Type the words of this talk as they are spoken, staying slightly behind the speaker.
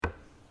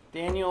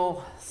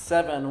Daniel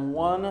 7,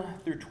 1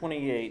 through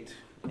 28.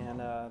 And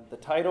the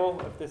title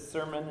of this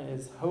sermon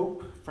is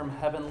Hope from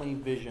Heavenly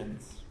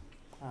Visions.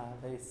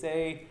 They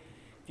say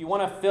if you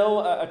want to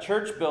fill a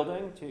church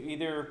building to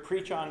either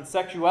preach on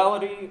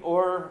sexuality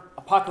or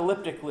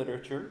apocalyptic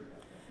literature,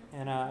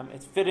 and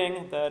it's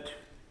fitting that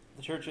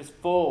the church is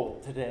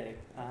full today.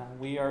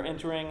 We are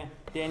entering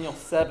Daniel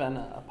 7,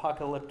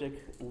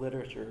 apocalyptic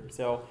literature.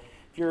 So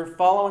if you're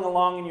following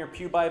along in your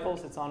pew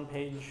Bibles, it's on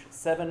page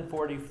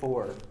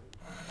 744.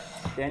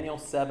 Daniel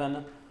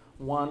 7,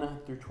 1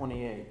 through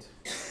 28.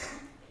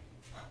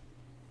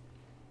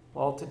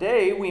 Well,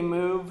 today we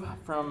move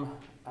from,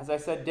 as I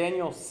said,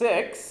 Daniel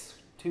 6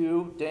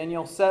 to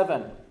Daniel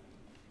 7.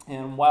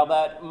 And while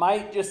that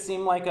might just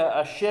seem like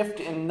a shift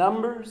in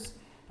numbers,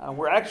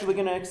 we're actually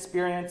going to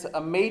experience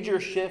a major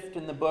shift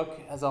in the book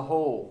as a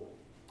whole.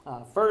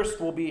 First,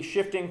 we'll be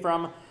shifting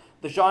from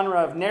the genre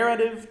of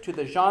narrative to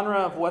the genre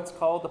of what's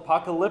called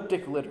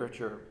apocalyptic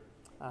literature.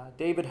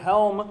 David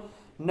Helm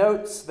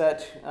notes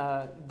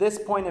that this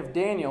point of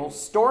Daniel,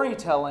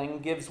 storytelling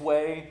gives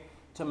way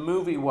to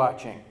movie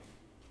watching.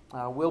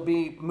 We'll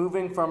be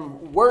moving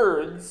from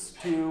words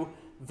to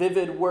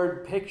vivid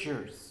word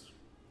pictures.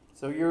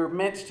 So you're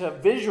meant to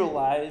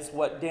visualize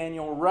what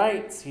Daniel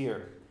writes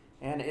here,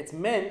 and it's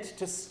meant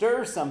to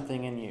stir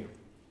something in you.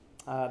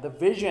 The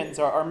visions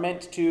are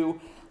meant to,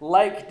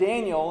 like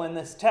Daniel in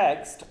this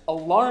text,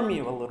 alarm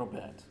you a little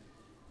bit.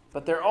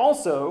 But they're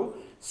also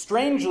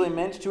strangely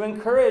meant to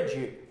encourage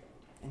you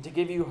and to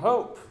give you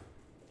hope.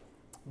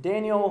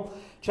 Daniel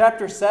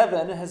chapter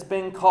 7 has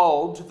been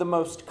called the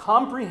most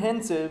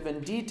comprehensive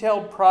and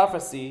detailed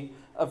prophecy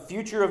of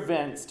future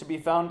events to be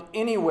found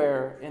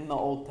anywhere in the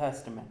Old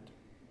Testament.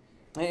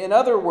 In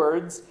other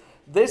words,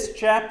 this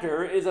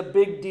chapter is a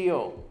big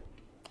deal.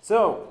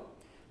 So,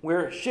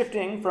 we're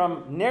shifting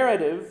from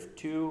narrative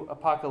to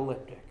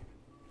apocalyptic.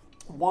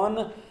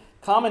 One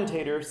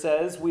commentator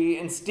says we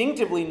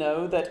instinctively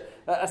know that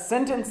a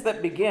sentence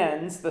that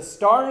begins, "The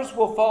stars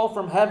will fall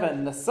from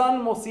heaven, the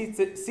sun will cease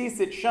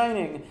its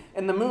shining,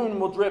 and the moon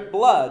will drip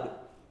blood,"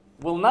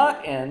 will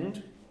not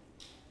end,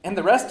 and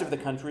the rest of the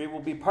country will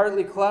be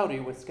partly cloudy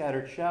with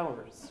scattered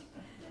showers.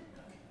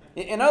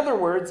 In other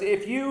words,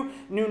 if you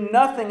knew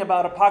nothing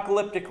about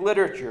apocalyptic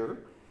literature,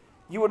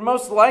 you would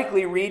most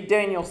likely read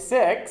Daniel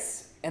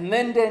 6 and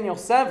then Daniel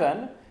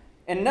 7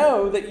 and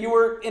know that you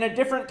were in a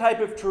different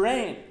type of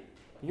terrain.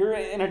 You're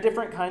in a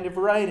different kind of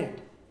writing.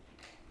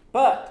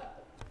 But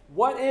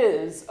what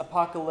is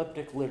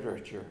apocalyptic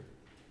literature?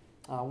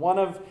 One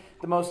of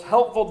the most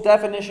helpful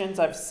definitions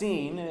I've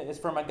seen is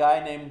from a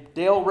guy named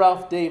Dale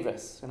Ralph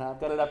Davis, and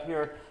I've got it up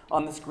here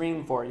on the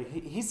screen for you.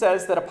 He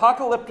says that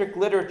apocalyptic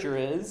literature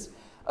is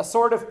a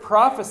sort of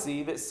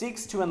prophecy that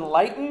seeks to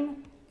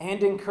enlighten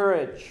and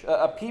encourage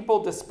a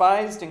people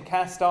despised and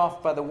cast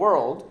off by the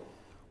world,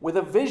 with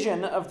a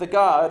vision of the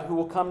God who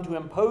will come to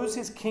impose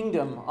his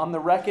kingdom on the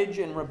wreckage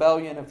and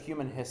rebellion of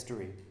human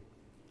history.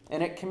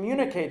 And it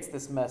communicates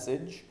this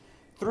message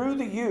through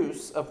the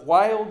use of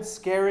wild,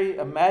 scary,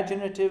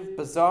 imaginative,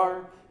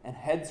 bizarre, and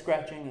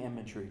head-scratching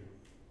imagery.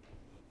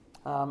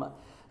 I'm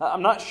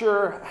not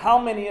sure how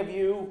many of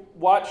you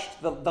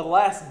watched The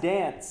Last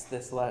Dance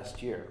this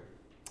last year.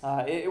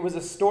 It was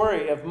a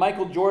story of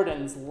Michael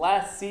Jordan's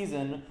last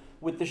season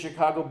with the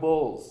Chicago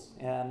Bulls.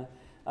 And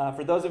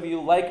for those of you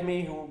like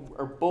me who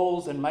are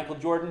Bulls and Michael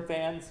Jordan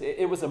fans,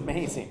 it was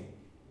amazing.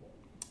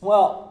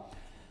 Well,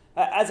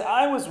 as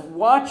I was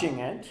watching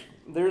it,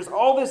 there's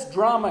all this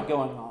drama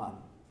going on.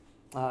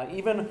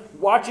 Even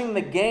watching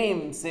the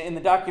games in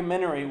the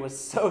documentary was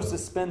so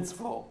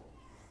suspenseful.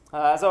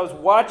 As I was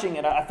watching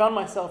it, I found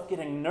myself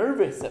getting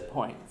nervous at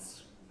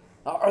points.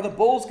 Are the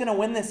Bulls going to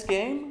win this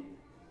game?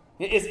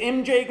 Is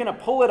MJ going to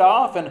pull it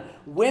off and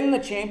win the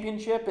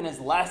championship in his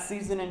last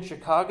season in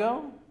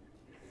Chicago?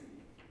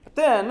 But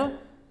then,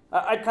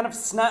 I'd kind of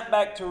snap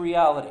back to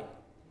reality.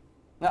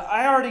 Now,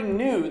 I already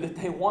knew that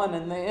they won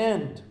in the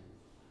end.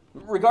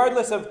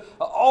 Regardless of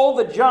all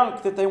the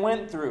junk that they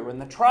went through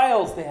and the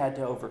trials they had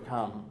to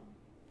overcome.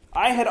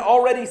 I had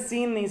already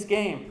seen these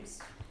games,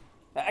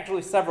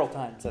 actually several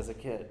times as a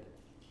kid.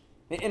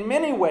 In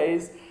many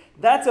ways,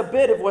 that's a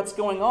bit of what's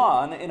going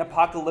on in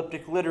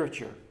apocalyptic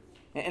literature,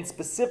 and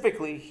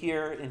specifically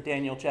here in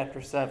Daniel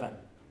chapter 7.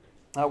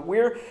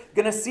 We're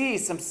going to see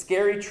some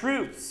scary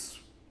truths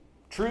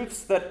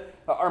that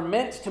are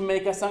meant to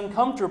make us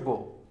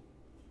uncomfortable,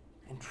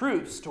 and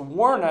truths to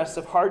warn us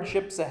of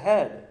hardships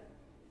ahead.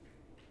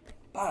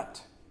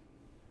 But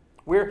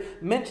we're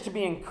meant to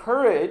be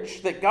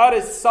encouraged that God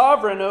is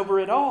sovereign over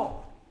it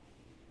all,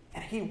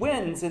 and he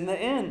wins in the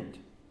end.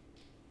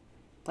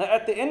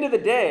 At the end of the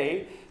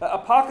day,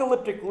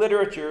 apocalyptic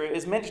literature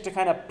is meant to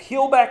kind of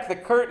peel back the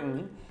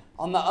curtain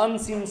on the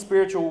unseen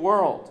spiritual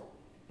world,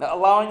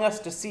 allowing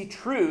us to see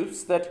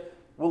truths that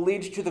will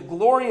lead to the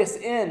glorious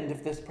end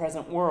of this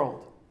present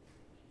world.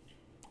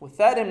 With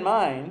that in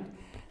mind,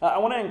 I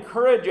want to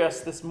encourage us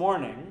this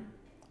morning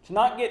to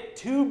not get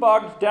too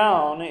bogged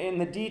down in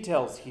the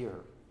details here.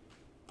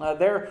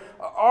 There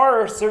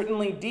are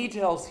certainly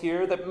details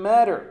here that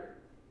matter.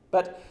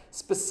 But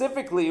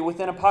specifically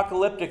within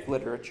apocalyptic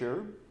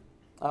literature,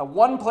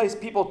 one place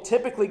people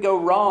typically go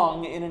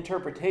wrong in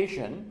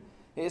interpretation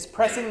is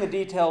pressing the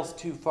details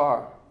too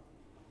far.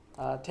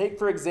 Take,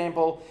 for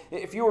example,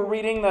 if you were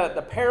reading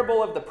the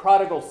parable of the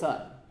prodigal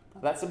son.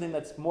 That's something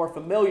that's more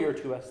familiar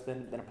to us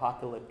than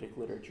apocalyptic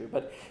literature.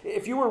 But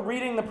if you were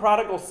reading the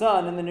prodigal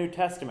son in the New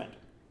Testament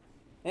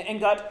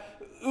and got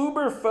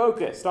uber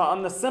focused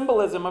on the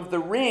symbolism of the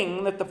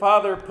ring that the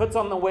father puts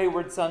on the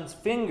wayward son's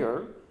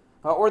finger,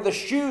 or the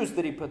shoes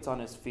that he puts on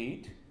his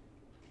feet,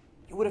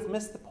 you would have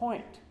missed the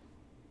point.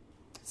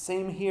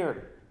 Same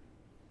here.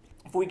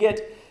 If we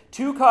get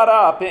too caught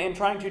up in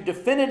trying to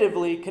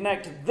definitively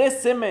connect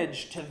this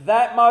image to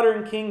that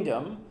modern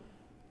kingdom,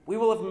 we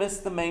will have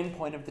missed the main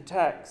point of the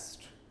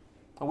text.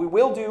 We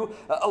will do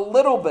a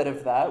little bit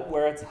of that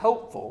where it's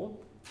helpful,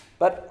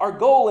 but our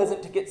goal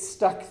isn't to get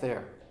stuck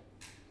there.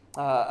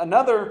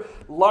 Another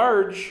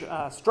large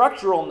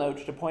structural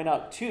note to point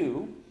out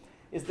too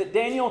is that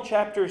Daniel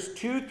chapters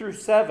 2 through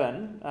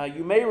 7,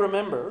 you may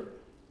remember,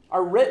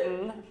 are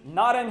written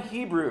not in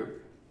Hebrew,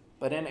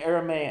 but in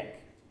Aramaic.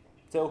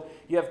 So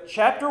you have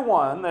chapter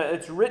 1,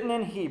 it's written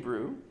in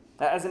Hebrew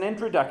as an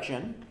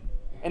introduction,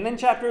 and then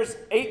chapters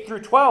 8 through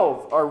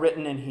 12 are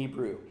written in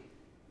Hebrew.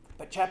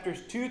 But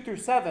chapters 2 through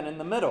 7 in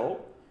the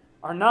middle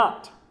are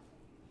not.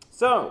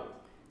 So,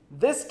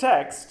 this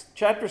text,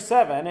 chapter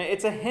 7,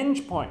 it's a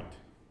hinge point.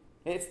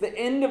 It's the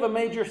end of a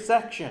major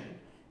section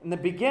and the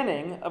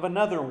beginning of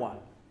another one.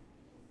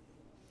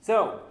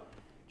 So,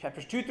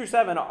 chapters 2 through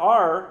 7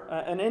 are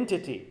an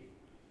entity.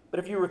 But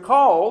if you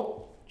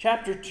recall,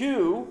 chapter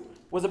 2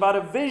 was about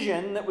a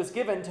vision that was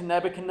given to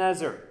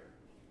Nebuchadnezzar.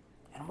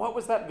 And what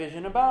was that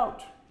vision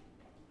about?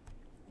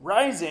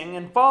 Rising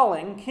and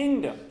falling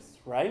kingdoms,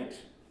 right?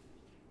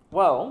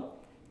 Well,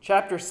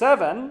 chapter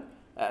 7,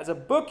 as a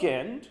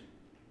bookend,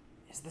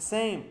 is the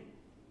same.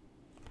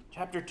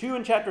 Chapter 2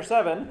 and chapter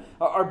 7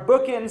 are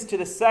bookends to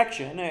the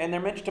section, and they're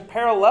meant to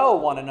parallel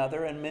one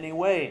another in many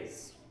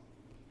ways.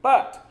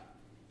 But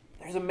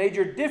there's a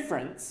major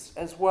difference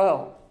as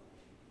well.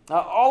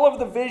 All of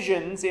the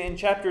visions in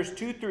chapters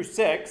 2 through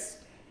 6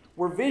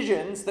 were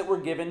visions that were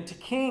given to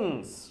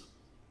kings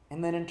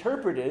and then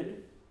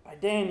interpreted by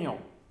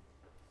Daniel.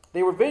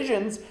 They were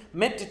visions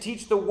meant to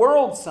teach the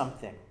world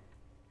something.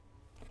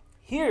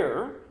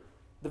 Here,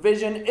 the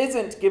vision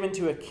isn't given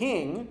to a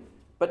king,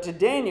 but to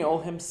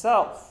Daniel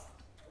himself.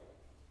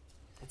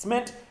 It's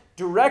meant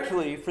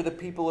directly for the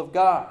people of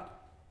God.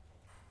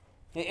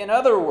 In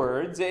other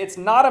words, it's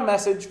not a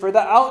message for the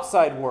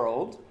outside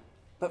world,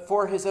 but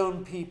for his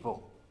own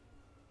people.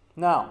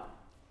 Now,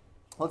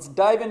 let's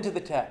dive into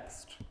the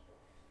text.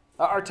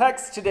 Our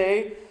text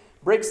today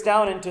breaks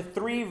down into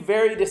three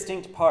very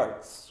distinct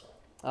parts.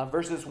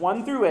 Verses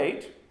 1 through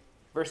 8,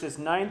 verses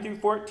 9 through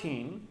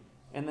 14,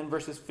 and then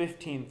verses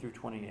 15 through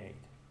 28.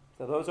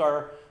 So those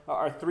are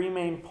our three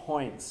main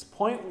points.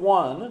 Point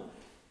 1,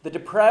 the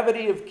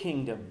depravity of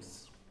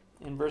kingdoms,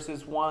 in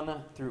verses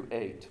 1 through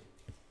 8.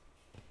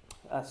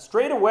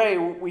 Straight away,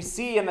 we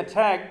see in the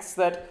text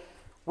that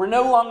we're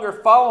no longer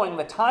following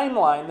the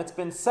timeline that's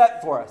been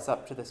set for us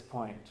up to this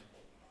point.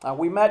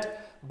 We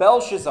met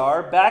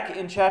Belshazzar back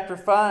in chapter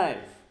 5.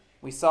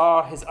 We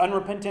saw his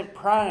unrepentant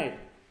pride.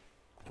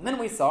 And then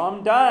we saw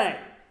him die.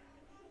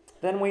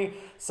 Then we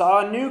saw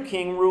a new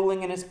king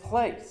ruling in his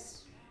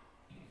place.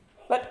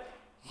 But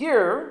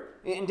here,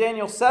 in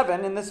Daniel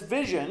 7, in this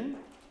vision,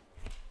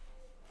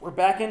 we're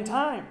back in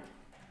time.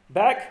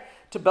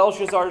 Back to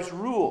Belshazzar's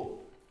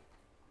rule.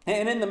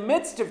 And in the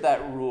midst of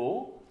that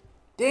rule,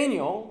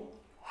 Daniel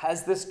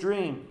has this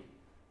dream.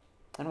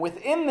 And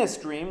within this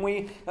dream,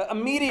 we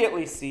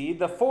immediately see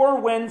the four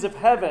winds of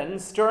heaven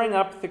stirring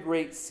up the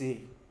great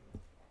sea.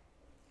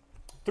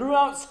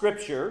 Throughout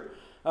Scripture,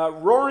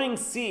 roaring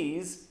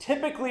seas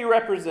typically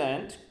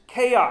represent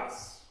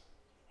chaos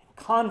and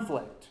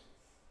conflict,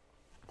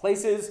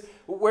 places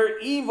where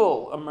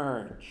evil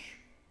emerge.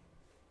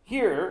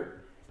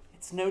 Here,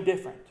 it's no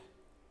different.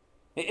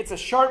 It's a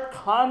sharp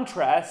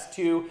contrast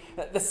to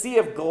the sea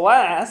of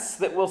glass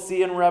that we'll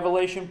see in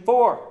Revelation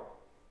 4,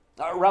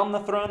 around the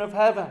throne of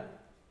heaven.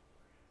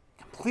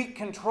 Complete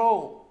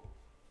control,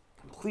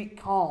 complete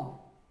calm,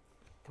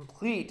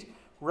 complete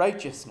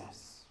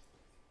righteousness.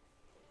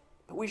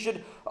 But we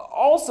should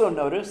also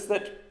notice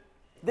that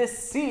this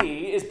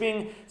sea is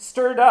being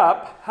stirred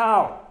up,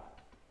 how?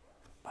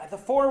 By the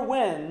four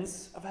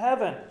winds of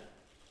heaven.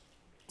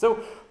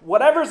 So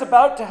whatever's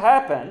about to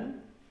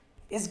happen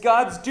is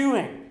God's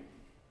doing.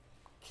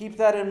 Keep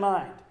that in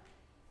mind.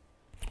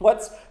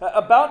 What's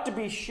about to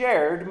be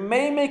shared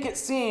may make it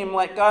seem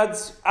like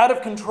God's out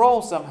of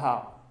control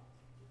somehow,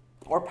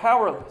 or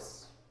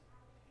powerless.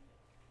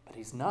 But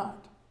he's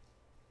not.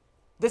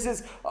 This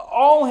is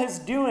all his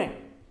doing.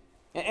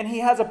 And he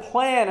has a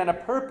plan and a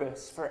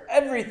purpose for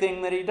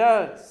everything that he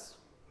does.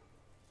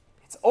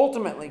 It's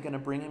ultimately going to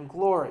bring him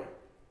glory.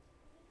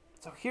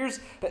 So here's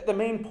the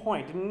main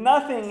point.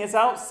 Nothing is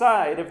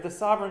outside of the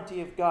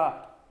sovereignty of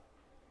God.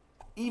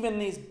 Even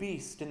these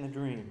beasts in the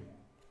dream.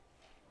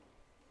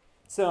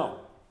 So,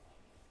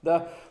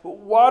 the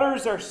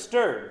waters are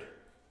stirred.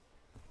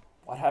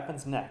 what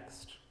happens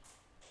next?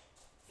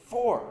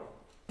 4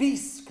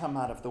 beasts come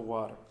out of the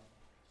water.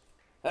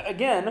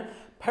 Again,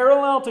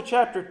 parallel to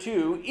chapter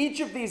 2, each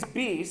of these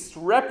beasts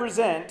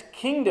represent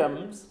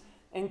kingdoms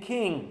and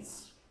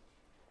kings.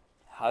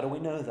 How do we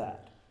know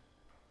that?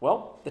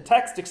 Well, the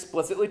text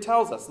explicitly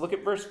tells us. Look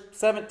at verse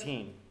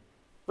 17.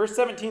 Verse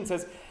 17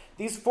 says,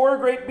 "These 4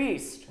 great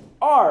beasts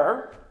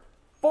are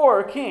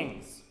 4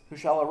 kings who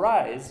shall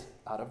arise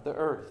out of the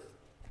earth."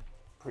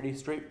 Pretty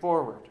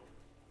straightforward.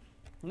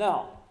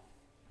 Now,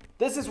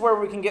 this is where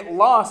we can get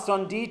lost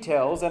on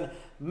details and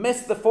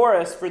miss the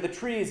forest for the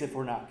trees if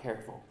we're not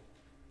careful.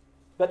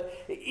 But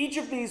each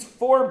of these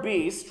 4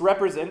 beasts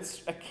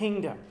represents a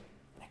kingdom,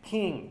 a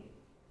king.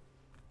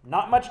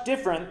 Not much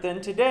different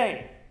than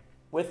today,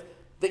 with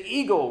the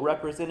eagle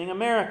representing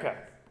America,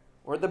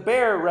 or the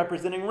bear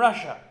representing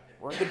Russia,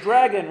 or the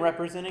dragon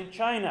representing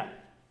China.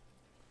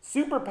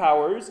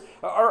 Superpowers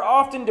are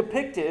often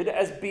depicted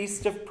as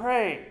beasts of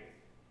prey.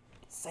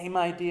 Same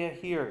idea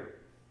here.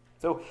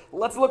 So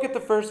let's look at the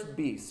first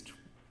beast,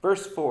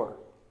 verse 4.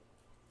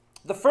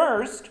 "The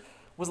first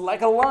was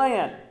like a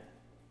lion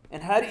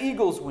and had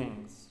eagle's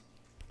wings.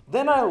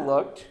 Then I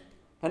looked,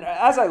 and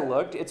as I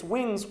looked, its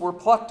wings were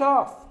plucked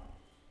off,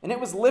 and it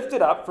was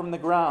lifted up from the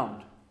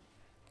ground,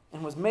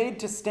 and was made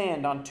to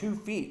stand on 2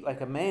 feet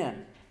like a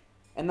man,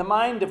 and the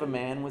mind of a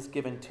man was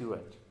given to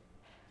it."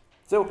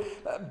 So,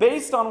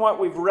 based on what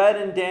we've read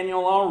in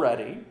Daniel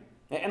already,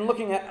 and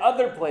looking at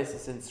other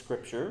places in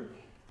Scripture,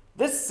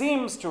 this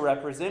seems to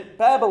represent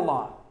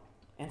Babylon,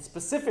 and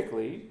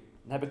specifically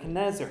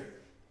Nebuchadnezzar.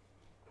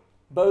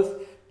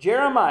 Both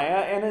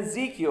Jeremiah and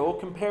Ezekiel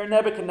compare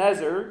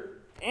Nebuchadnezzar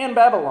and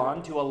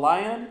Babylon to a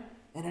lion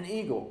and an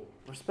eagle,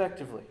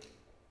 respectively.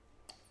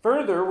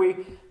 Further,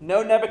 we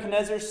know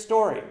Nebuchadnezzar's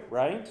story,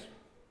 right?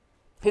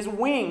 His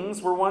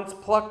wings were once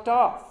plucked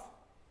off.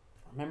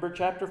 Remember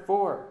chapter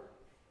 4.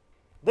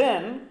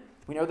 Then,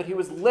 we know that he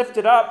was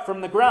lifted up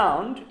from the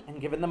ground and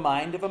given the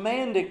mind of a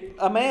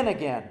man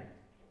again.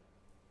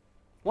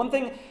 One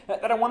thing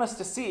that I want us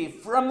to see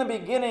from the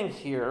beginning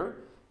here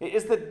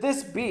is that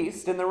this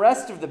beast and the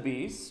rest of the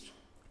beast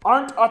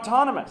aren't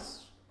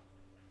autonomous.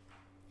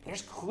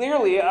 There's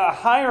clearly a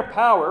higher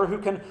power who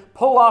can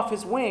pull off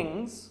his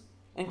wings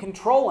and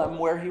control him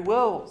where he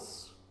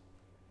wills.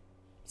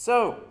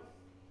 So,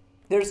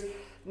 there's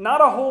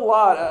not a whole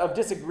lot of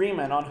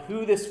disagreement on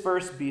who this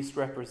first beast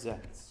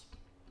represents.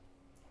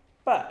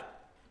 But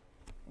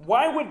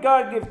why would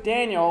God give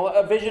Daniel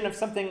a vision of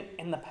something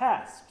in the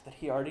past that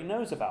he already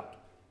knows about?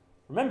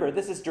 Remember,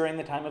 this is during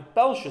the time of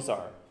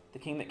Belshazzar, the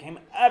king that came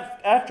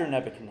after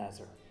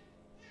Nebuchadnezzar.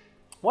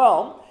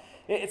 Well,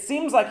 it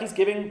seems like he's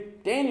giving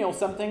Daniel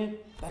something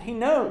that he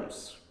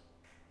knows,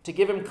 to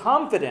give him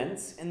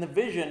confidence in the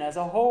vision as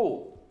a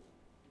whole.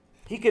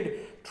 He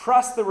could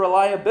trust the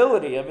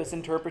reliability of his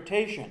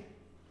interpretation.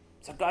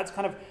 So God's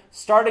kind of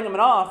starting him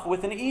off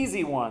with an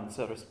easy one,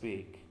 so to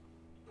speak.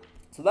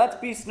 So that's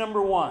beast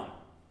number 1.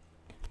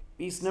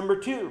 Beast number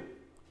 2,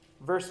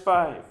 verse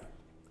 5.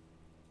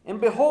 "And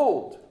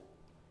behold,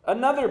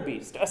 another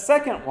beast, a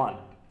second one,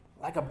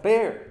 like a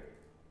bear.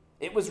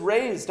 It was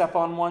raised up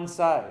on one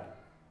side.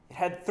 It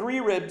had 3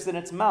 ribs in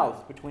its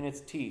mouth between its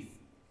teeth.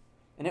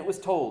 And it was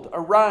told,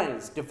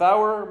 'Arise,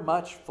 devour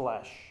much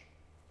flesh.'"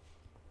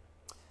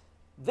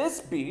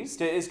 This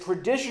beast is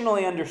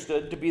traditionally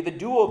understood to be the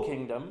dual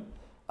kingdom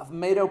of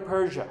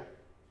Medo-Persia.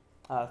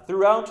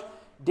 Throughout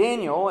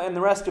Daniel and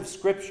the rest of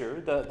Scripture,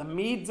 the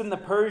Medes and the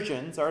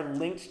Persians are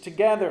linked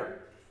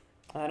together.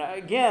 And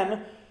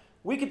again,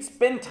 we could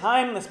spend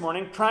time this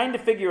morning trying to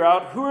figure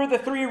out who are the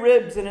 3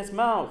 ribs in his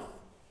mouth.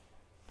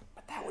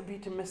 But that would be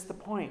to miss the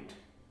point.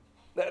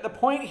 The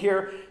point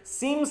here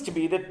seems to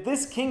be that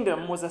this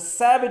kingdom was a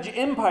savage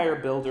empire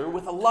builder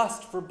with a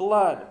lust for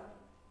blood.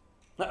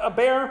 A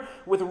bear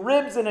with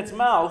ribs in its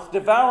mouth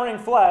devouring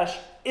flesh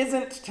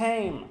isn't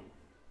tame.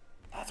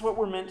 That's what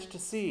we're meant to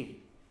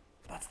see.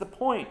 That's the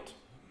point.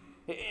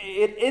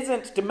 It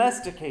isn't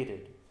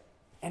domesticated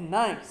and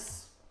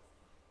nice.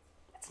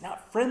 It's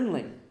not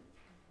friendly.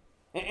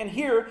 And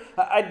here,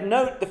 I'd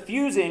note the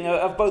fusing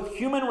of both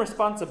human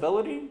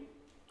responsibility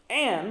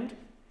and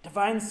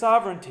divine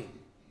sovereignty.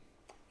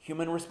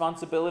 Human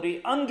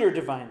responsibility under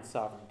divine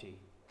sovereignty.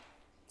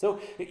 So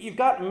you've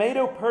got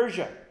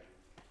Medo-Persia,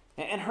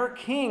 and her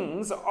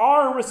kings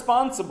are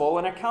responsible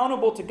and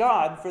accountable to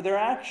God for their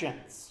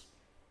actions.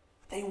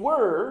 They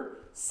were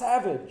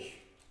savage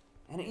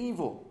and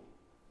evil.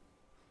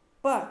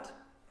 But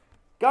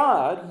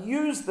God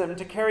used them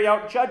to carry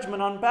out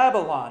judgment on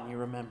Babylon, you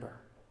remember,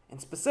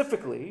 and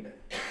specifically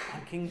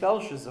on King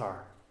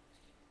Belshazzar.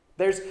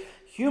 There's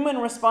human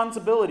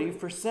responsibility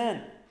for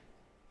sin.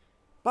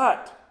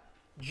 But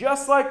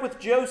just like with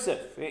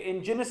Joseph,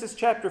 in Genesis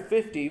chapter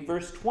 50,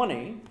 verse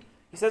 20,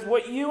 he says,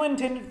 "What you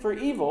intended for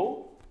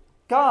evil,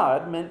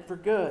 God meant for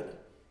good."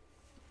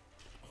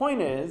 The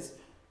point is,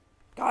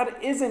 God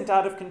isn't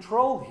out of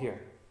control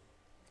here.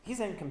 He's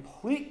in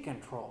complete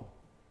control,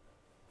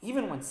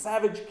 even when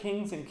savage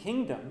kings and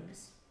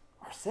kingdoms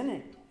are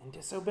sinning and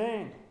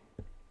disobeying.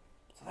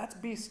 So that's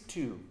beast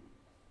 2.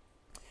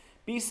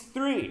 Beast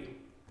 3,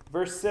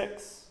 Verse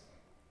 6.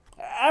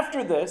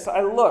 After this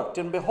I looked,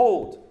 and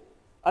behold,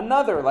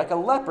 another like a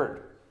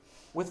leopard,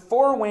 with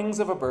 4 wings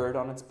of a bird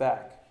on its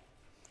back.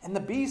 And the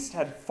beast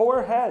had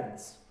 4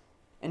 heads,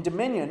 and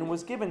dominion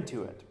was given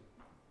to it.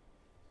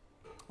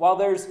 While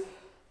there's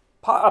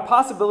a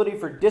possibility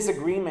for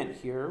disagreement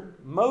here,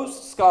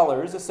 most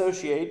scholars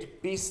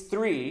associate Beast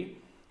 3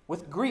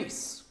 with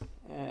Greece,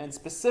 and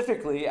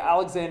specifically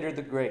Alexander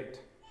the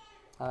Great.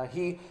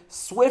 He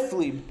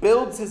swiftly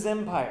builds his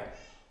empire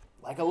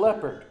like a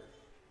leopard.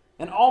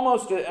 And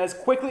almost as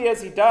quickly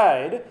as he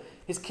died,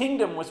 his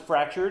kingdom was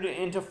fractured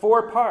into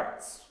 4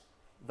 parts,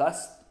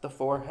 thus the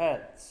 4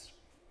 heads.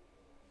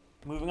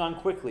 Moving on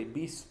quickly,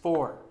 Beast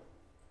 4.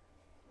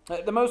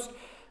 The most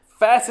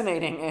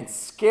fascinating and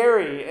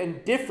scary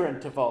and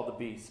different of all the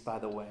beasts, by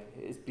the way,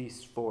 is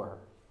Beast 4.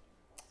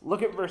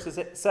 Look at verses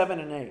 7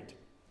 and 8. It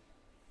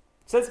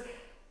says,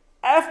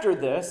 After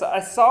this I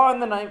saw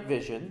in the night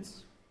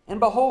visions, and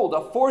behold,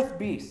 a 4th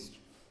beast,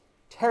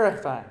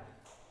 terrifying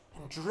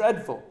and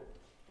dreadful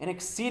and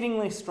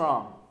exceedingly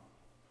strong.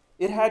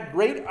 It had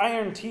great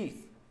iron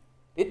teeth.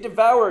 It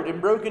devoured and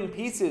broke in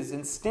pieces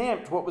and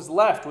stamped what was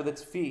left with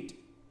its feet.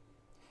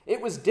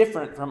 It was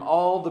different from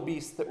all the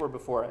beasts that were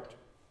before it,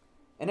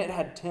 and it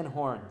had 10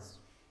 horns.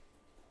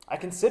 I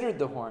considered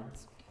the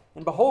horns,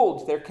 and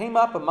behold, there came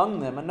up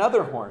among them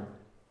another horn,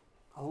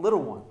 a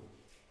little one,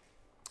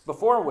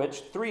 before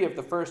which 3 of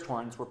the first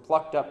horns were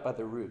plucked up by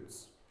the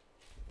roots.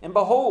 And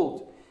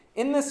behold,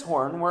 in this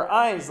horn were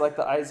eyes like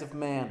the eyes of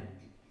man,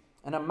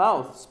 and a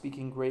mouth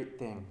speaking great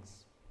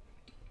things.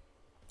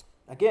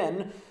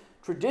 Again,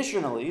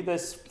 traditionally,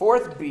 this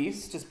 4th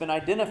beast has been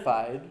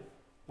identified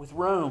with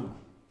Rome.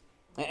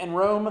 And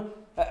Rome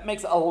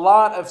makes a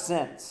lot of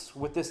sense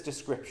with this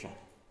description.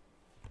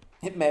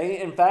 It may,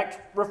 in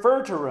fact,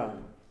 refer to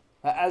Rome,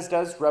 as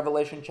does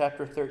Revelation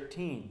chapter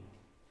 13.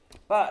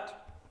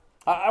 But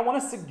I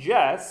want to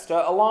suggest,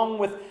 along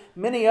with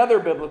many other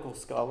biblical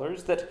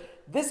scholars,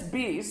 that this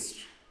beast,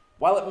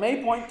 while it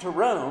may point to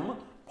Rome,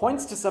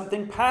 points to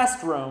something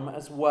past Rome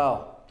as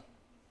well.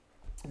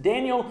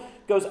 Daniel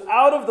goes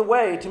out of the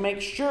way to make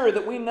sure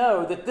that we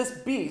know that this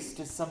beast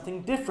is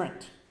something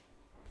different.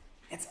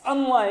 It's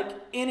unlike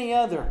any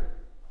other.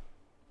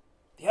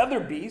 The other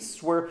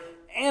beasts were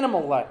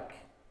animal-like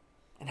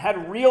and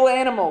had real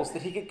animals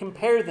that he could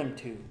compare them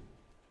to.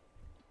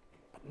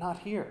 But not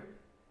here.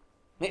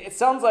 It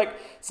sounds like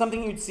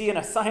something you'd see in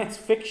a science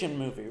fiction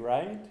movie,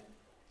 right?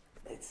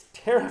 It's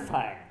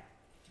terrifying.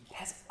 It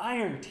has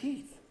iron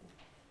teeth.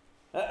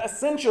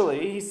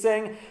 Essentially, he's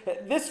saying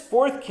that this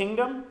 4th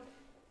kingdom,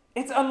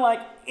 it's unlike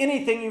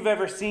anything you've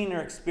ever seen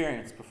or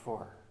experienced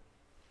before.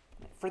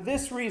 For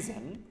this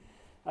reason,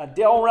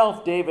 Dale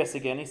Ralph Davis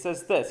again, he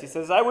says this. He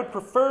says, I would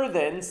prefer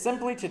then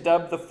simply to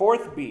dub the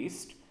 4th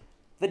beast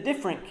the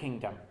different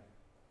kingdom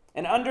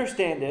and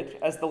understand it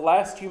as the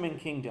last human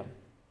kingdom,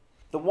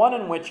 the one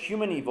in which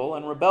human evil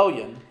and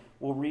rebellion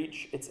will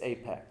reach its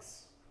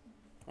apex.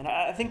 And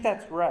I think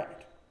that's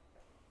right.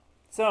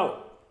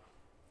 So,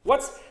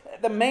 what's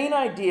the main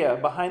idea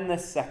behind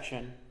this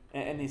section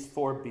and these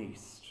 4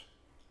 beasts?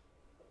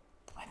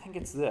 I think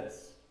it's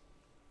this.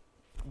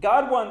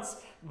 God wants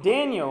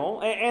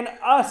Daniel and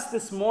us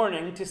this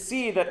morning to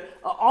see that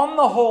on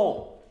the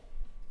whole,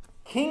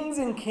 kings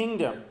and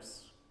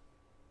kingdoms,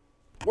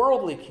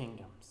 worldly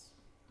kingdoms,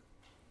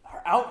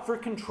 are out for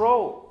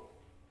control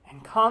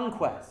and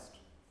conquest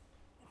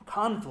and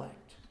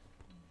conflict.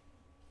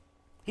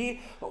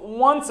 He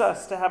wants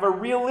us to have a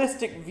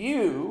realistic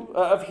view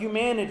of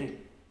humanity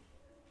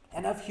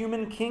and of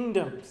human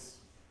kingdoms.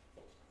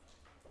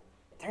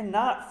 They're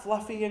not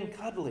fluffy and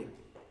cuddly.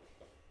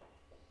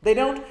 They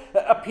don't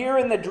appear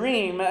in the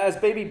dream as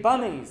baby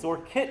bunnies or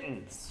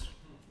kittens.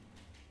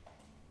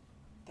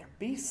 They're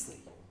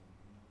beastly.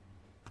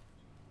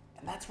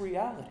 And that's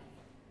reality.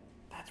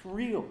 That's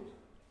real.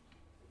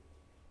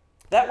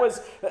 That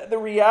was the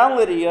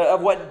reality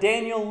of what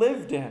Daniel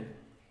lived in.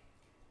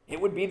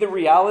 It would be the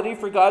reality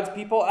for God's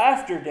people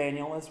after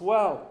Daniel as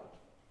well.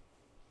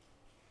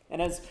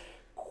 And as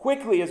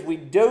quickly as we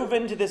dove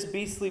into this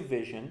beastly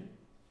vision,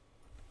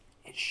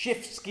 it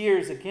shifts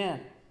gears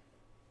again.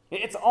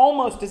 It's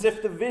almost as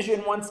if the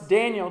vision wants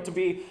Daniel to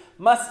be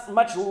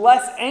much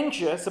less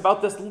anxious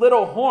about this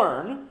little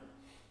horn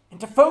and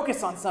to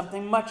focus on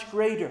something much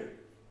greater.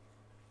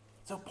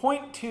 So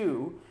point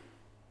 2,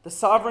 the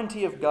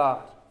sovereignty of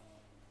God.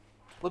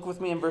 Look with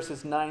me in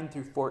verses 9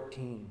 through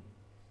 14.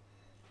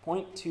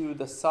 Point 2,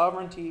 the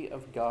sovereignty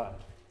of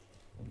God.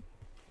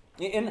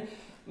 In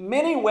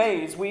many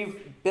ways,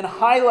 we've been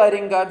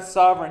highlighting God's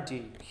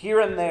sovereignty here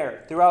and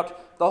there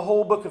throughout the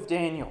whole book of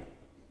Daniel.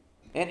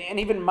 And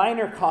even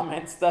minor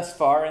comments thus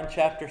far in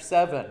chapter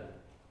 7.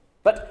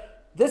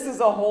 But this is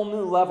a whole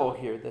new level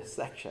here, this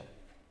section.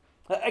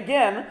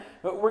 Again,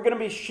 we're going to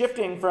be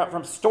shifting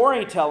from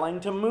storytelling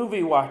to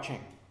movie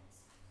watching.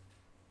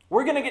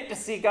 We're going to get to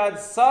see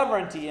God's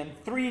sovereignty in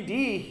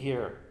 3D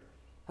here.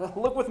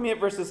 Look with me at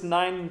verses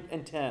 9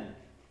 and 10.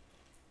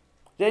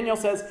 Daniel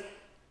says,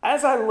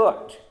 As I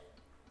looked,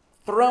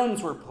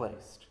 thrones were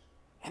placed,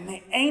 and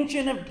the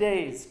Ancient of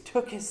Days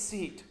took his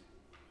seat.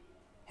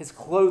 His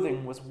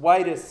clothing was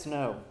white as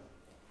snow,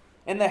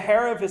 and the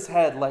hair of his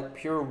head like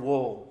pure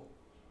wool.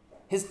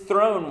 His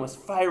throne was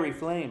fiery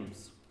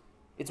flames.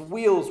 Its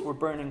wheels were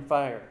burning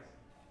fire.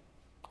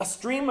 A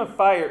stream of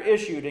fire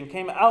issued and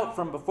came out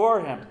from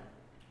before him.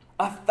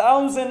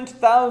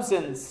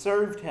 1,000,000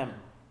 served him,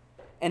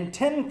 and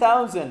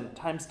 10,000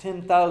 times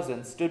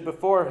 10,000 stood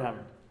before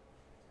him.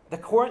 The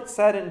court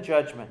sat in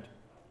judgment,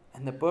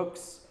 and the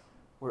books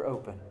were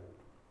open.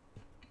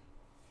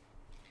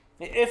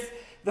 If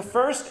the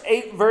first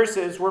 8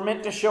 verses were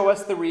meant to show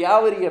us the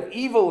reality of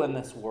evil in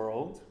this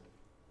world,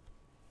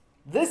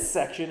 this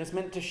section is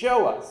meant to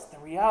show us the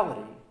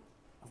reality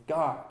of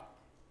God.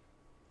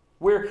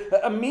 We're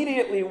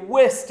immediately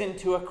whisked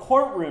into a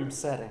courtroom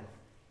setting,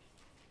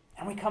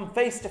 and we come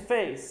face to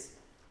face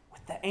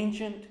with the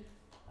Ancient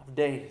of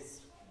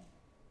Days.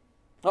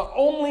 Now,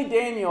 only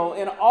Daniel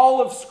in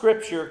all of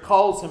Scripture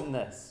calls him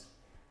this.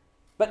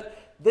 But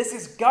this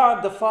is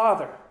God the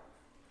Father.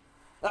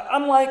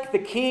 Unlike the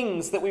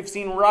kings that we've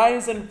seen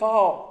rise and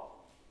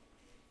fall,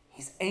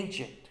 he's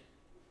ancient.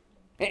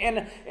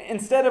 And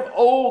instead of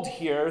old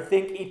here,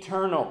 think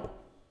eternal,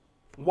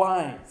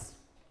 wise,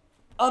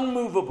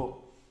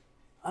 unmovable,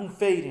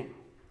 unfading.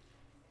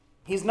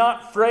 He's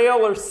not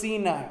frail or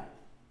senile,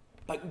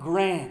 but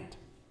grand,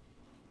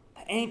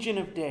 the Ancient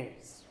of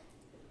Days.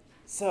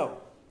 So,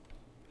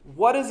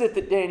 what is it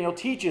that Daniel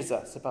teaches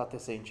us about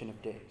this Ancient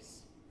of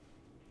Days?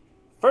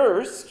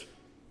 First,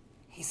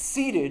 he's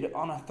seated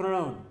on a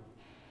throne.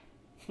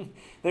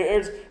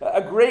 There's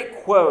a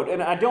great quote,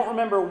 and I don't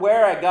remember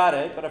where I got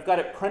it, but I've got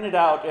it printed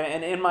out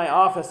and in my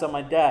office on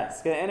my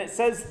desk. And it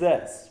says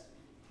this.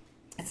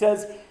 It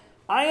says,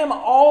 "I am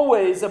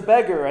always a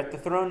beggar at the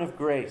throne of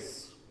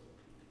grace.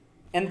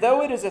 And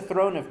though it is a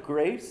throne of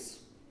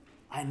grace,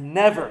 I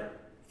never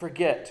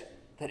forget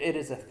that it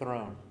is a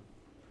throne."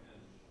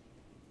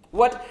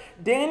 What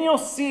Daniel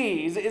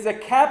sees is a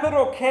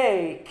capital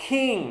K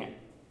king.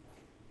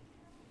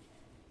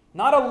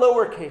 Not a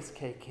lowercase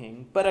k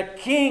king, but a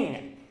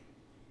king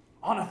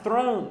on a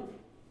throne.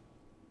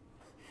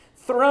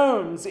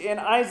 Thrones in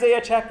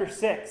Isaiah chapter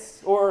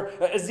 6, or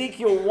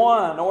Ezekiel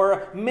 1,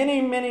 or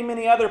many, many,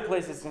 many other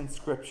places in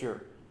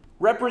Scripture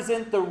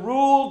represent the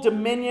rule,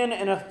 dominion,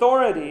 and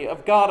authority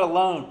of God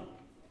alone.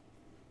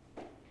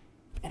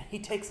 And he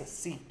takes a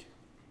seat.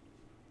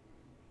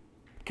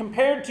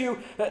 Compared to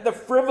the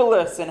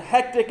frivolous and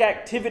hectic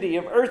activity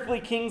of earthly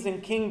kings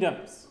and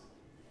kingdoms,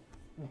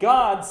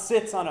 God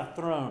sits on a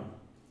throne.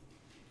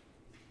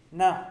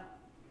 Now,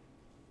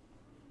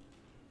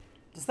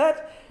 does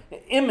that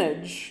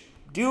image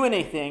do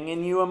anything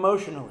in you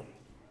emotionally?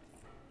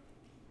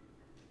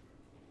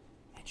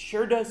 It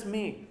sure does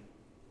me.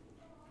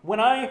 When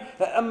I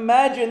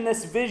imagine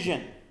this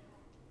vision,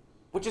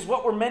 which is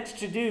what we're meant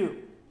to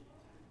do,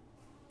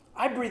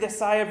 I breathe a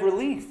sigh of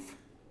relief.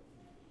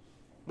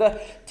 The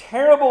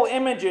terrible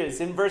images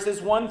in verses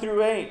 1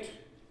 through 8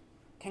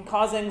 can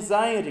cause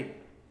anxiety.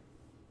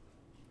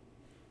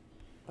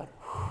 But,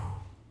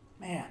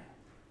 man,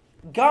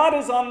 God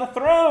is on the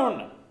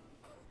throne,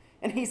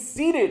 and he's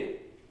seated.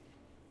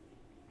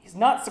 He's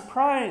not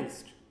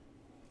surprised.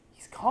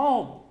 He's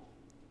calm.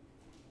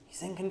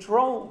 He's in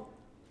control.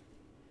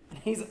 And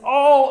he's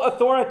all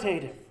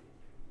authoritative.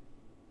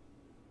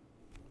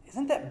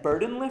 Isn't that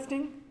burden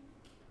lifting?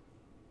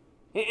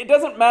 It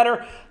doesn't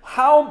matter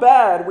how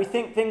bad we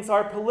think things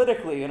are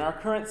politically in our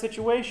current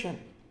situation.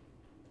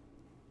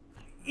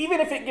 Even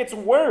if it gets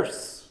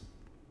worse,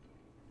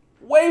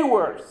 way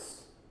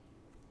worse,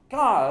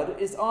 God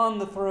is on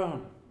the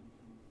throne.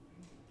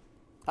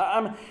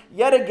 I'm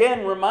yet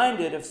again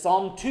reminded of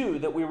Psalm 2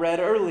 that we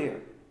read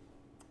earlier.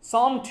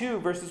 Psalm 2,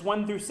 verses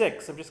 1 through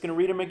 6. I'm just going to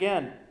read them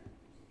again.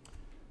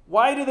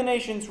 "Why do the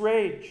nations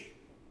rage,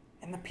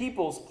 and the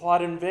peoples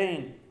plot in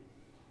vain?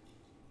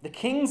 The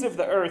kings of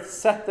the earth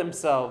set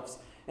themselves,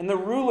 and the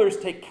rulers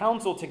take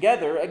counsel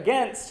together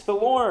against the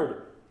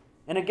Lord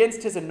and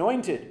against his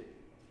anointed,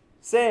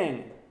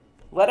 saying,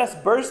 'Let us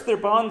burst their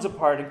bonds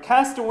apart and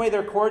cast away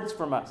their cords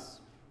from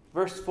us.'"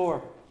 Verse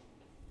 4.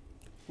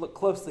 Look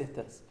closely at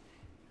this.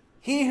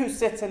 "He who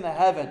sits in the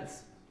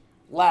heavens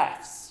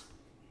laughs.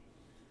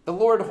 The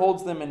Lord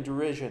holds them in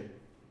derision.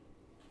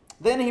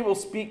 Then he will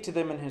speak to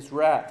them in his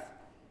wrath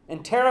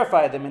and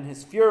terrify them in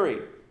his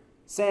fury,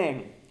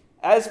 saying,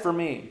 'As for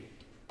me,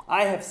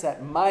 I have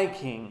set my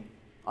king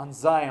on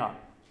Zion,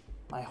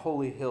 my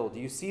holy hill.'" Do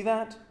you see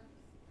that?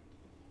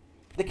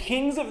 The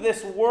kings of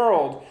this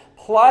world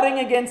plotting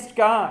against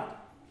God.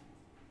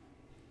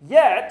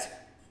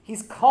 Yet,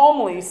 he's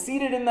calmly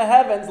seated in the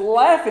heavens,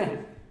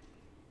 laughing,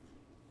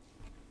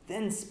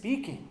 then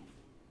speaking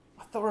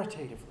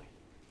authoritatively.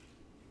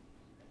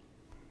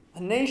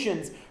 The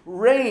nations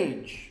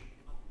rage,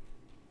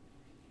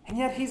 and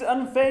yet he's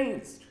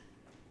unfazed,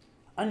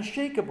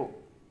 unshakable.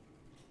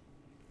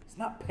 He's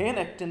not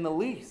panicked in the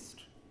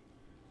least.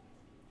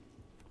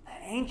 The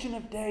Ancient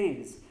of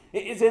Days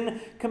is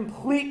in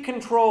complete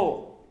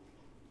control,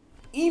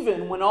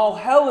 even when all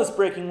hell is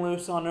breaking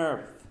loose on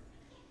earth.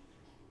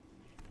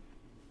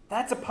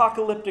 That's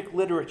apocalyptic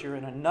literature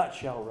in a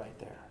nutshell right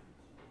there.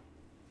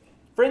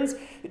 Friends,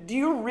 do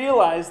you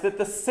realize that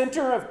the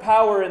center of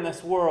power in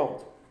this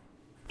world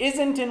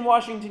isn't in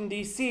Washington,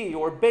 D.C.,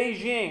 or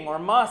Beijing, or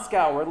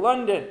Moscow, or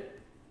London?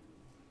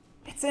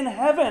 It's in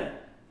heaven,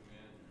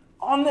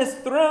 on this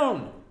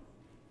throne.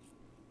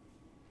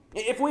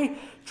 If we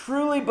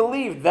truly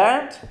believe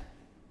that,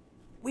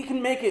 we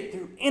can make it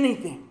through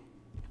anything.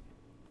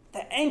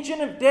 The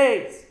Ancient of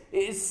Days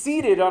is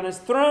seated on his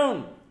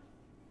throne.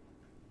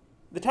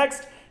 The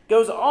text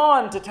goes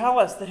on to tell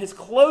us that his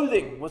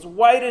clothing was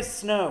white as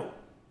snow,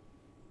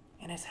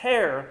 and his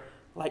hair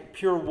like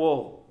pure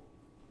wool.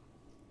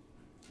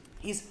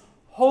 He's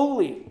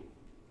holy,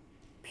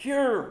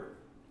 pure,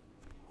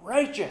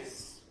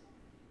 righteous.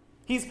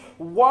 He's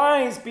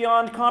wise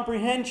beyond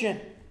comprehension.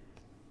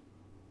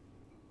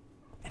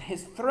 And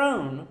his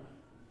throne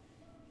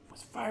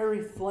was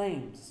fiery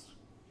flames.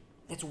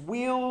 Its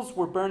wheels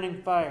were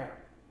burning fire.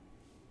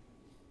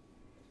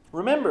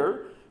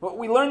 Remember,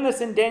 we learned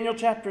this in Daniel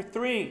chapter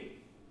 3.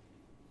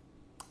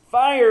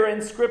 Fire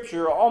in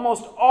Scripture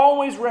almost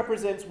always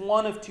represents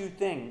one of two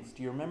things.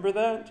 Do you remember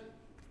that?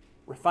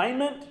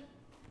 Refinement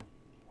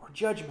or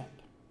judgment.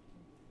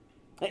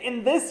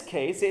 In this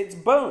case, it's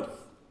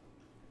both,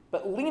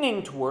 but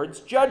leaning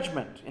towards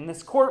judgment in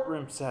this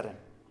courtroom setting.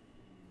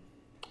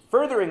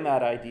 Furthering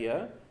that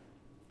idea,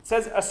 it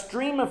says a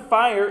stream of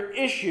fire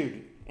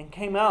issued and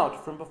came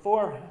out from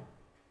before him.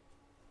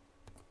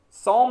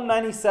 Psalm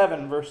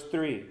 97, verse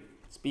 3,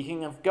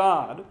 speaking of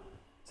God,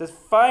 says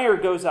fire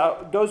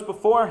goes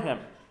before him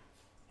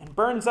and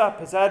burns up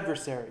his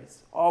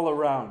adversaries all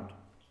around.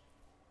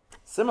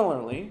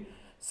 Similarly,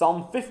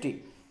 Psalm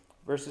 50,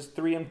 verses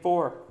 3 and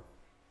 4,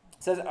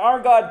 says,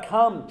 our God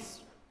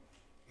comes.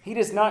 He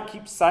does not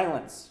keep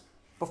silence.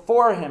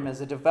 Before him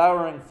is a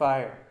devouring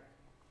fire.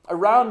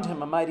 Around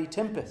him a mighty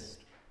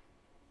tempest.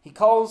 He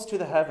calls to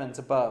the heavens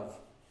above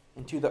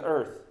and to the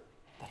earth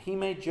that he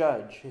may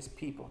judge his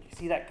people. Do you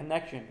see that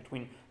connection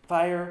between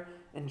fire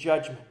and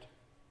judgment?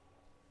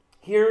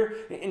 Here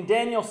in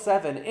Daniel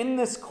 7, in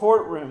this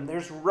courtroom,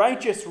 there's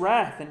righteous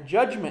wrath and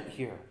judgment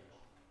here.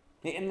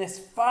 In this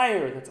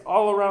fire that's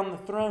all around the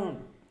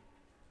throne.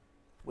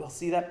 We'll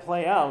see that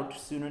play out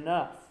soon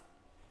enough.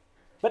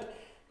 But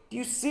do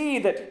you see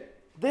that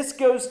this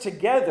goes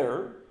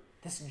together,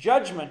 this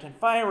judgment and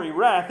fiery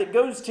wrath, it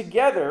goes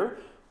together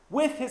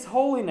with his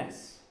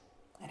holiness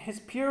and his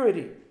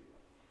purity?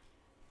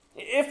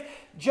 If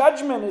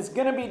judgment is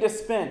going to be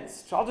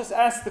dispensed, I'll just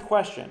ask the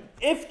question.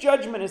 If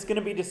judgment is going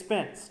to be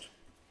dispensed,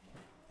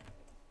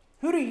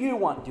 who do you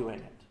want doing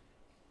it?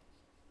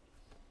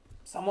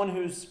 Someone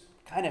who's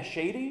kind of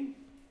shady?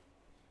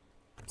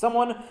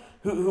 Someone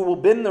who will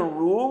bend the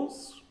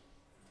rules?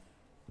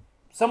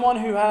 Someone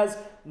who has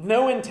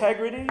no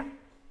integrity?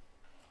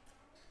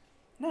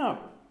 No.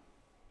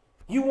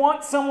 You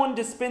want someone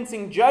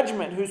dispensing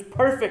judgment who's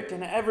perfect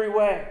in every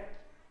way.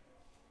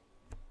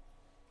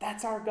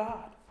 That's our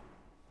God,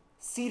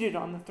 seated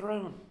on the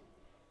throne.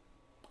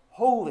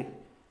 Holy,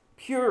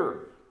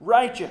 pure,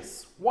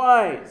 righteous,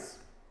 wise,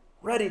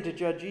 ready to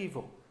judge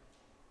evil.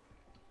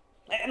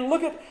 And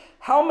look at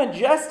how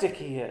majestic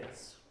he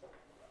is.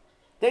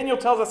 Daniel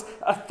tells us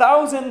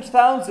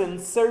 1,000,000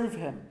 serve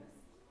him,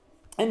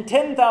 and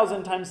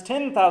 10,000 times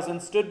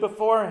 10,000 stood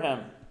before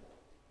him.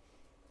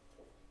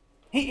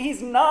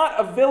 He's not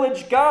a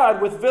village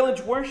god with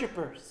village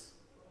worshipers.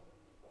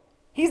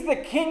 He's the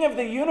king of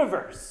the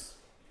universe.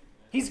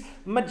 He's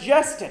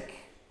majestic,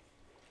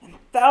 and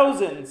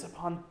thousands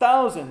upon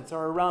thousands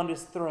are around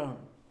his throne.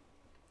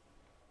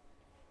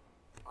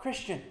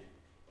 Christian,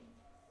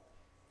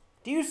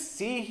 do you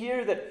see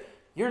here that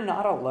you're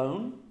not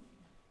alone?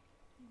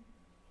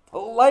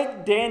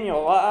 Like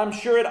Daniel, I'm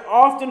sure it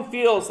often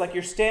feels like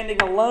you're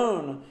standing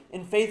alone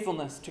in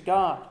faithfulness to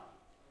God.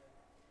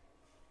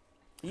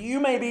 You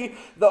may be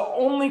the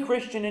only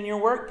Christian in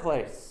your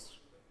workplace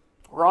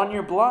or on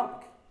your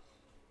block,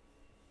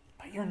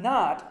 but you're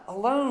not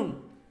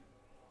alone.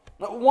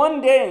 One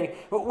day,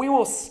 we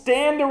will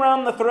stand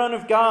around the throne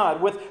of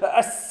God with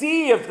a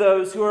sea of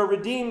those who are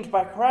redeemed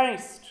by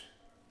Christ.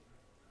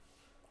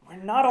 We're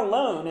not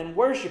alone in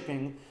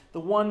worshiping the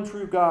one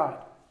true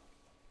God.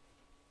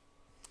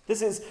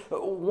 This is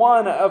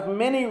one of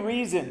many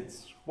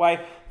reasons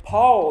why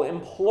Paul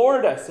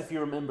implored us, if you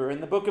remember,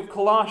 in the book of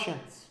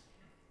Colossians,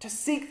 to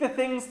seek the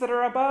things that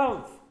are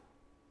above,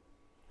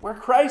 where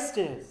Christ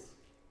is,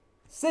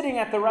 sitting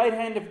at the right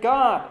hand of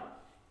God.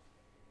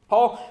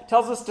 Paul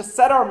tells us to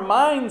set our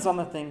minds on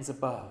the things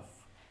above.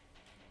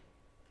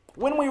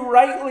 When we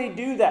rightly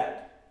do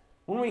that,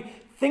 when we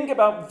think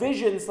about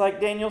visions like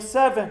Daniel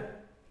 7,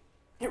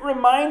 it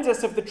reminds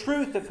us of the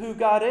truth of who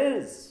God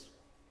is.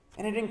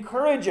 And it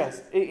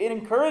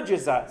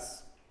encourages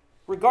us,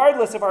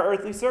 regardless of our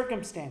earthly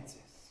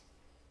circumstances.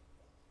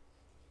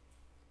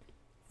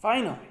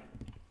 Finally,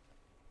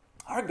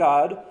 our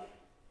God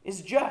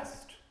is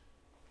just.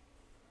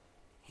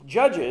 He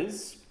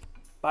judges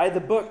by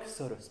the book,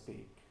 so to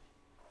speak.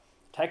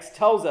 The text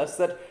tells us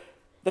that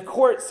the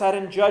court sat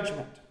in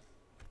judgment,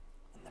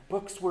 and the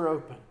books were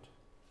opened.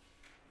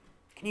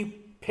 Can you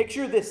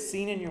picture this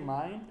scene in your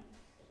mind?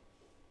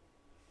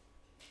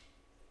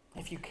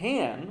 if you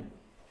can,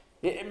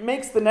 it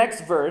makes the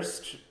next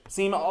verse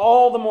seem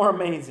all the more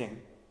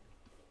amazing.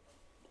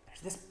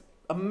 There's this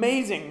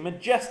amazing,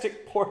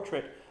 majestic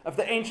portrait of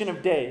the Ancient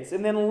of Days.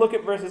 And then look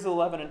at verses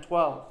 11 and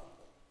 12.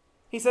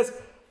 He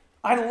says,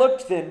 I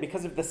looked then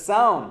because of the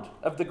sound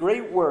of the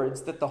great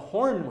words that the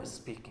horn was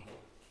speaking.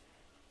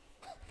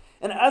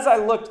 And as I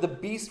looked, the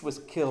beast was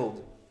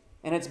killed,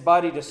 and its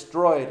body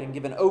destroyed and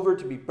given over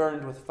to be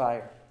burned with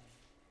fire.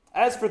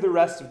 As for the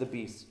rest of the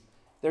beasts,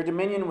 their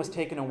dominion was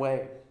taken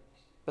away,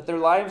 but their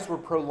lives were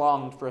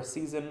prolonged for a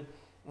season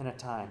and a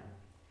time.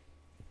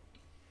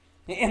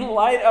 In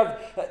light of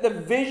the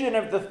vision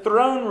of the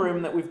throne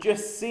room that we've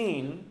just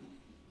seen,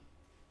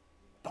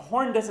 the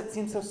horn doesn't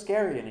seem so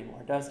scary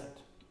anymore, does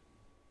it?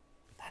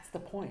 That's the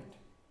point.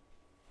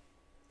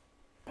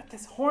 But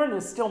this horn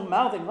is still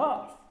mouthing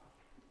off.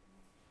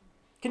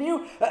 Can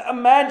you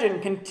imagine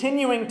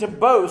continuing to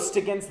boast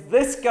against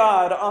this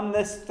God on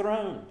this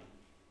throne?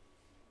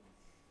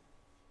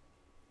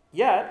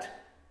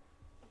 Yet,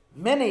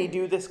 many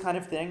do this kind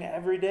of thing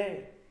every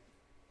day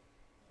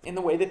in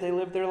the way that they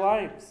live their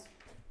lives.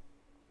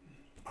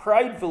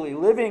 Pridefully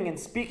living and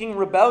speaking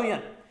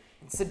rebellion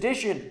and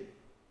sedition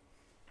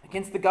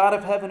against the God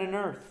of heaven and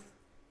earth.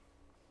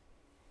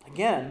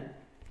 Again,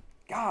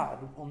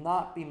 God will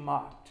not be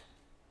mocked.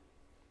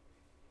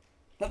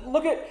 Now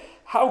look at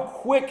how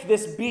quick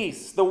this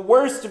beast, the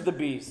worst of the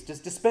beast, is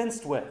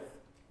dispensed with.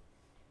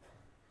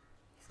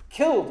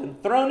 Killed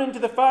and thrown into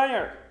the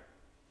fire.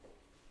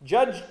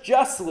 Judged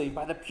justly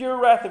by the pure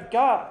wrath of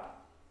God.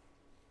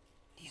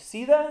 Do you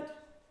see that?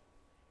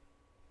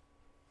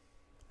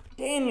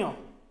 Daniel.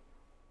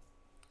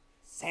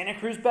 Santa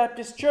Cruz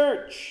Baptist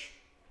Church.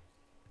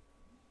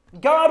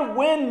 God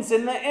wins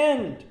in the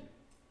end.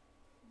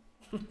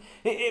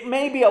 It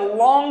may be a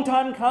long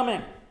time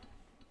coming.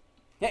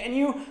 And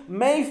you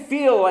may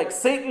feel like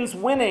Satan's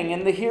winning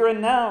in the here and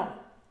now.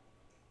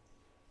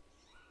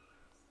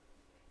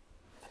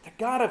 But the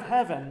God of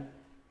heaven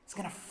is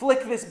going to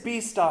flick this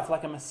beast off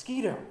like a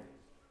mosquito.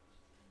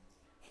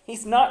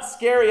 He's not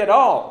scary at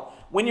all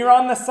when you're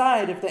on the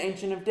side of the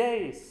Ancient of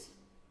Days.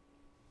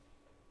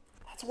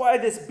 That's why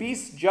this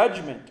beast's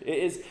judgment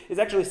is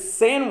actually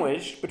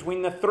sandwiched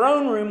between the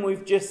throne room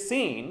we've just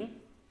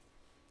seen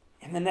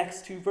and the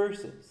next two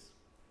verses.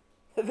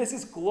 This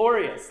is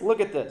glorious. Look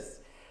at this.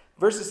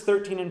 Verses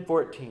 13 and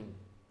 14.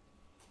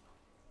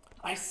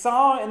 I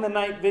saw in the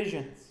night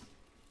visions,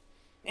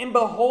 and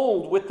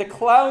behold, with the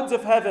clouds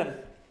of heaven,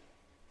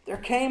 there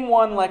came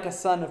one like a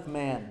son of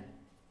man.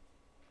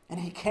 And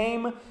he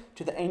came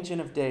to the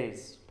Ancient of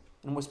Days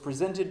and was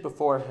presented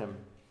before him.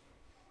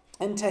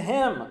 And to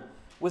him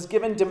was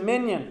given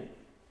dominion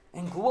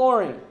and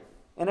glory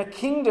and a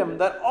kingdom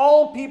that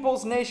all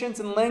peoples,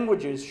 nations, and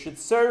languages should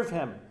serve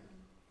him.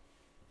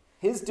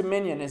 His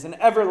dominion is an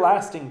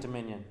everlasting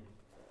dominion,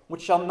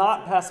 which shall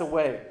not pass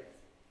away,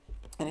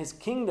 and his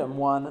kingdom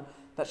one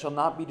that shall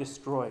not be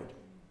destroyed.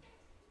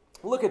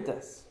 Look at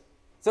this.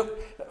 So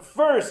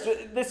first,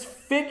 this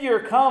figure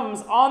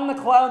comes on the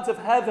clouds of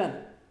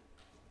heaven.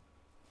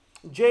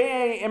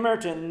 J.A.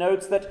 Emerton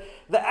notes that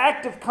the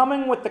act of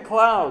coming with the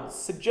clouds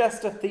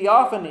suggests a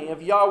theophany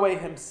of Yahweh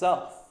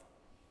himself.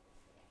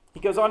 He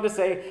goes on to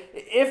say,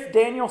 if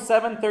Daniel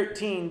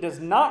 7:13 does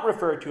not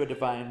refer to a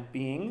divine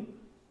being,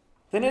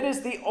 then it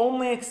is the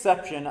only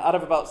exception out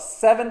of about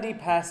 70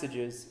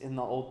 passages in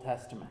the Old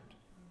Testament.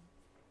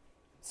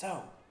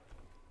 So,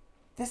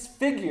 this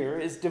figure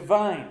is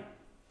divine.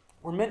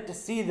 We're meant to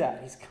see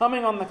that. He's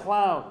coming on the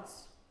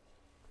clouds.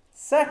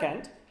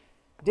 Second,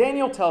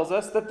 Daniel tells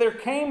us that there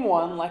came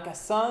one like a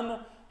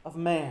son of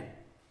man.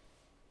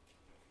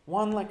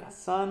 One like a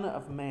son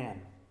of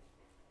man.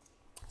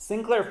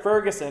 Sinclair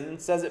Ferguson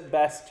says it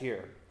best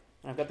here.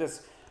 I've got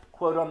this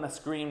quote on the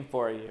screen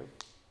for you.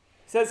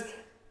 He says,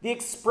 the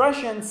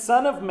expression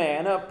son of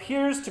man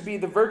appears to be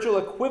the virtual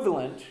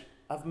equivalent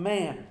of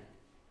man.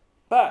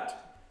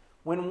 But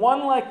when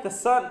one like the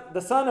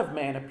son of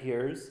man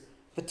appears,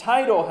 the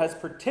title has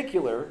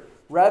particular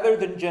rather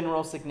than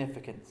general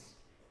significance.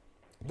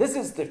 This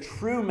is the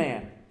true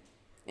man,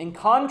 in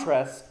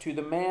contrast to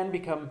the man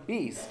become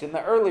beast in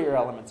the earlier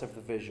elements of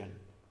the vision.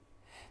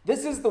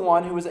 This is the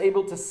one who is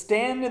able to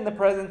stand in the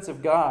presence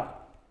of God,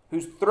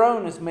 whose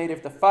throne is made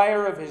of the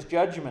fire of his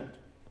judgment.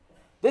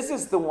 This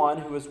is the one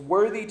who is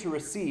worthy to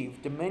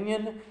receive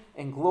dominion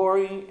and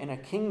glory in a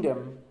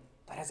kingdom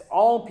that as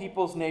all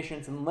peoples,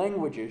 nations, and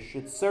languages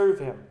should serve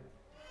him.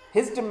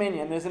 His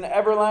dominion is an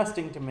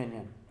everlasting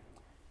dominion.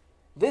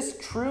 This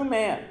true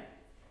man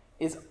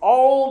is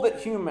all that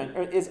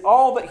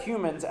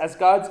humans as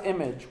God's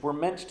image were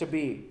meant to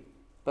be,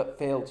 but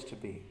failed to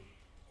be.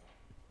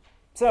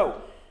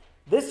 So,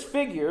 this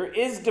figure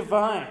is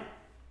divine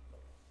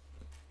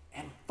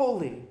and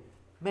fully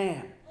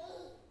man.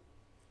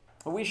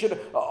 We should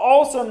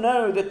also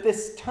know that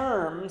this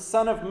term,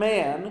 Son of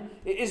Man,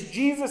 is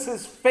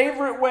Jesus'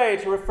 favorite way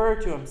to refer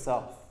to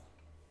himself.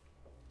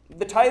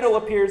 The title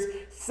appears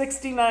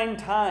 69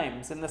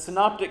 times in the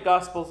Synoptic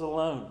Gospels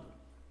alone,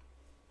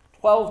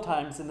 12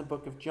 times in the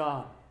book of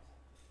John.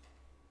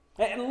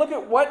 And look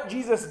at what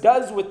Jesus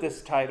does with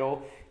this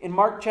title in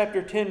Mark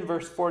chapter 10,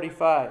 verse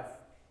 45.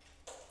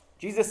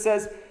 Jesus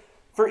says,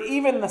 "For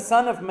even the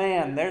Son of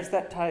Man," there's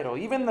that title,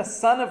 "even the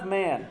Son of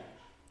Man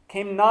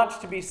came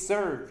not to be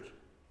served,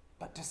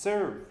 but to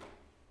serve,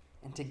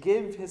 and to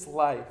give his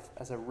life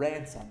as a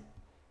ransom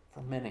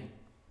for many."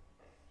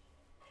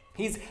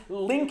 He's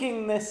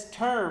linking this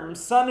term,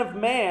 Son of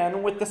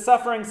Man, with the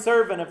suffering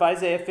servant of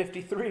Isaiah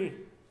 53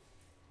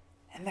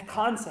 and the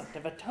concept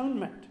of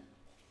atonement.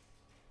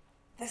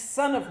 This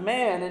Son of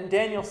Man in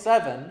Daniel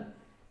 7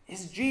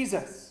 is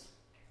Jesus.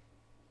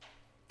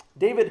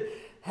 David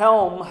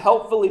Helm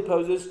helpfully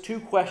poses two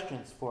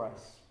questions for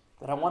us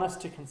that I want us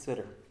to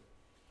consider.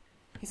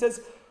 He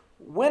says,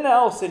 when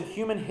else in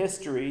human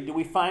history do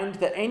we find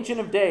the Ancient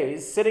of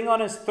Days sitting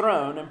on his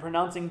throne and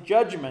pronouncing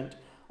judgment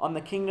on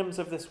the kingdoms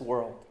of this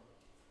world?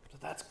 So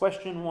that's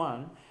question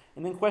one.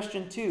 And then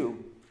question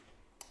two,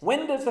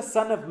 when does the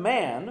Son of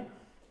Man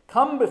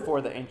come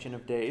before the Ancient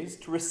of Days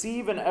to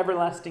receive an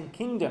everlasting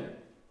kingdom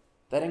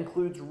that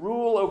includes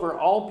rule over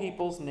all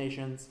peoples,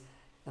 nations,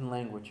 and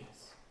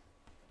languages?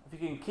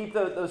 If you can keep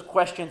those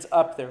questions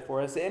up there for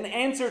us. In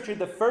answer to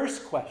the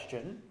first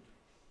question,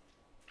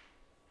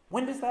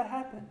 when does that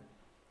happen?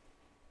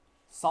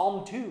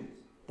 Psalm 2,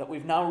 that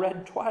we've now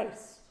read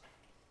twice.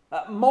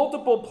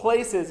 Multiple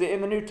places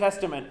in the New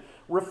Testament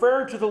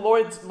refer to the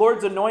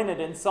Lord's anointed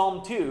in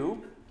Psalm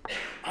 2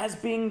 as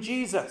being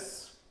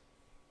Jesus.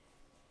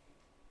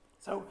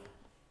 So,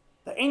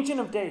 the Ancient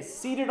of Days,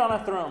 seated on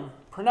a throne,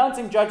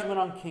 pronouncing judgment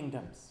on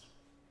kingdoms.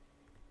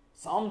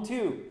 Psalm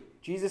 2,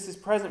 Jesus is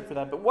present for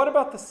that. But what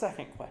about the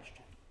second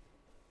question?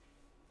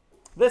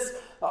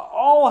 This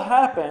all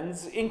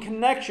happens in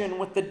connection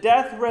with the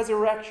death,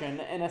 resurrection,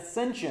 and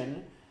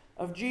ascension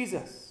of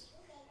Jesus.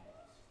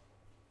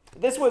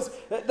 This was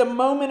the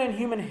moment in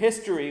human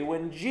history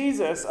when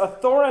Jesus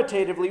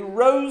authoritatively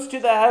rose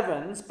to the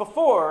heavens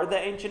before the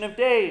Ancient of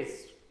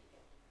Days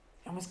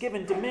and was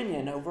given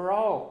dominion over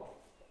all.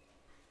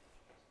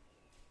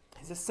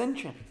 His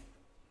ascension.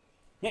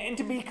 And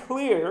to be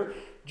clear,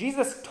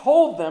 Jesus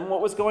told them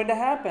what was going to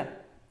happen.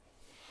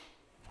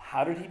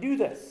 How did he do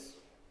this?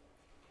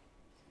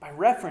 By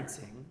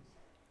referencing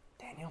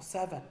Daniel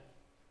 7.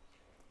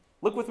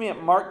 Look with me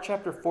at Mark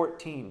chapter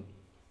 14,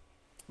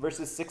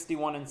 verses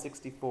 61 and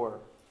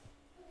 64.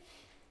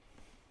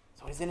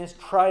 So he's in his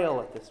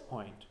trial at this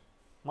point.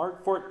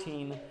 Mark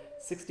 14,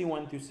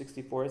 61 through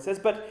 64. It says,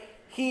 "But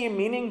he,"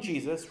 meaning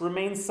Jesus,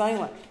 "remained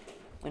silent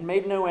and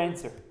made no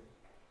answer.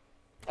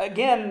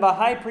 Again, the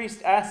high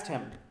priest asked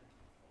him,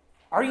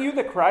 'Are you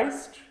the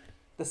Christ,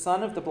 the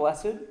Son of the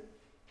Blessed?'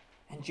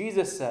 And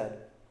Jesus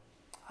said,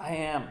 'I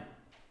am.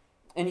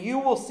 And you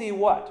will see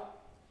what?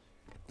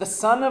 The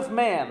Son of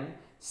Man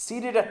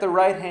seated at the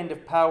right hand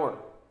of power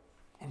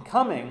and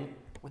coming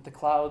with the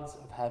clouds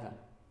of heaven.'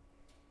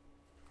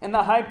 And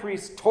the high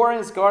priest tore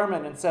his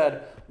garment and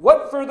said,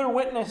 'What further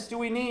witness do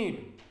we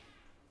need?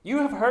 You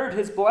have heard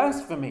his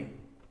blasphemy.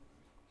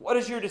 What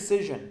is your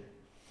decision?'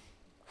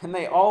 And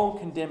they all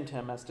condemned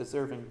him as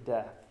deserving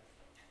death."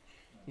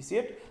 You see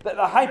it?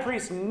 The high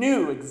priest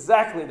knew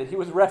exactly that he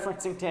was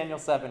referencing Daniel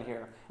 7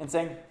 here and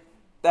saying,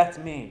 "That's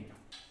me."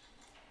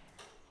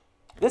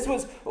 This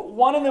was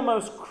one of the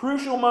most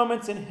crucial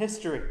moments in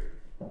history.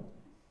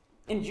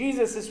 And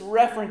Jesus is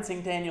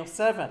referencing Daniel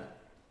 7,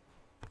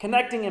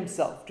 connecting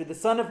himself to the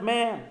Son of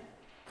Man,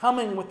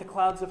 coming with the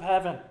clouds of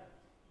heaven.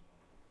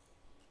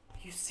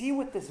 You see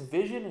what this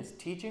vision is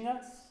teaching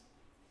us?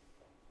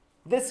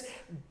 This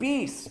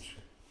beast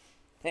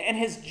and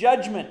his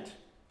judgment,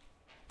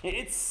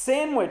 it's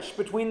sandwiched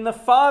between the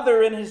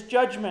Father and his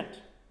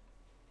judgment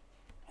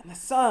and the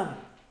Son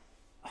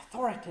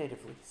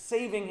authoritatively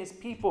saving his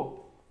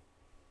people.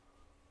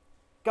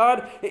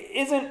 God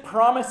isn't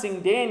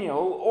promising Daniel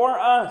or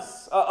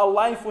us a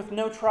life with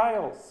no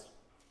trials,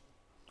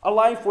 a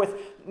life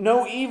with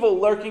no evil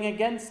lurking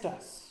against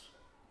us.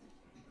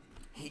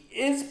 He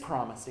is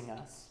promising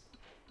us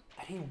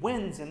that he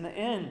wins in the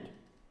end.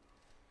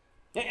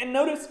 And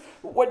notice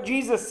what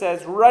Jesus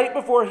says right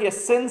before he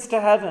ascends to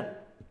heaven,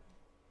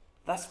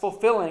 thus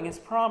fulfilling his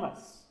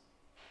promise.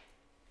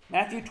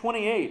 Matthew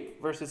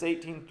 28, verses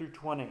 18 through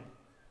 20.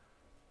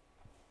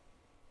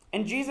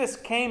 "And Jesus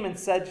came and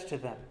said to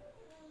them,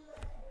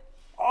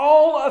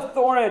 'All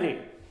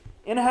authority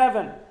in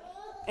heaven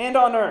and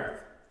on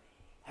earth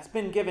has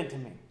been given to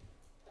me.'"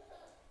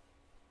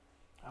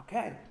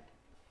 Okay.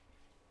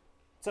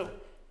 So,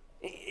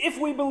 if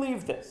we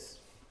believe this,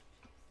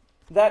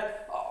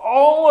 that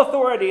all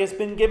authority has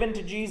been given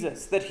to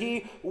Jesus, that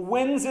he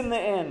wins in the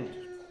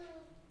end,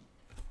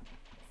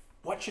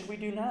 what should we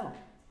do now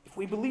if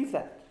we believe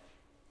that?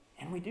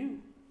 And we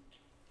do.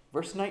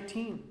 Verse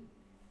 19.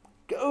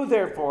 "Go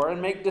therefore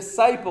and make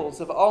disciples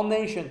of all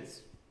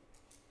nations,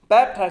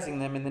 baptizing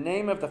them in the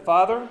name of the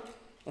Father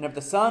and of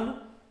the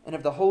Son and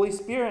of the Holy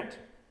Spirit,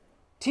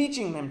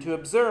 teaching them to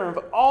observe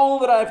all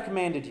that I have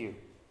commanded you.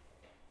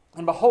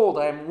 And behold,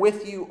 I am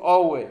with you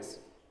always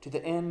to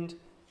the end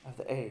of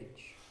the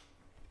age."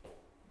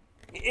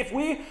 If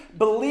we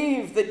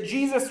believe that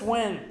Jesus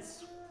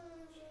wins,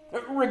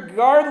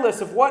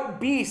 regardless of what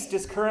beast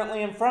is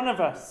currently in front of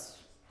us.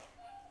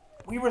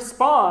 We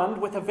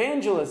respond with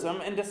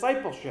evangelism and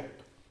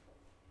discipleship.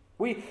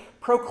 We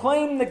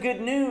proclaim the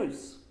good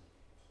news,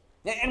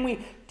 and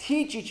we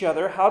teach each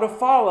other how to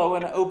follow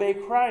and obey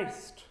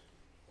Christ.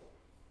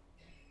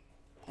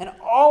 And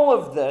all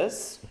of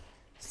this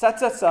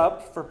sets us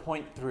up for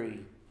point 3,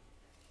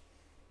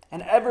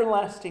 an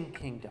everlasting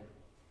kingdom.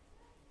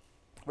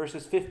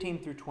 Verses 15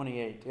 through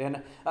 28.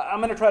 And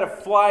I'm going to try to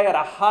fly at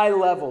a high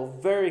level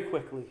very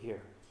quickly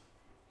here.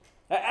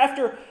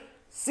 After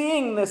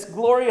seeing this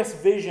glorious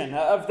vision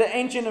of the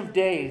Ancient of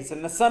Days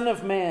and the Son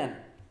of Man,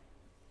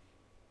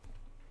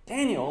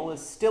 Daniel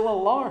is still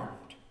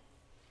alarmed.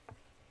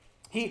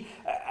 He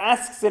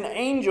asks an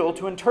angel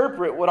to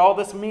interpret what all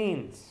this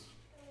means.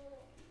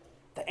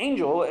 The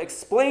angel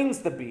explains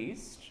the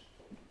beast,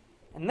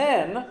 and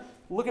then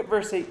look at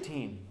verse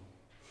 18.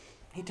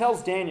 He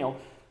tells Daniel,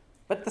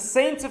 "But the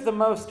saints of the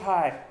Most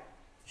High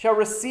shall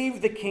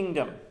receive the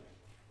kingdom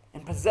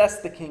and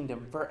possess the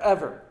kingdom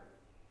forever,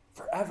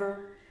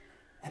 forever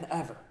and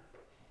ever."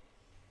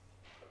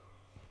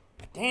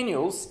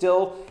 Daniel's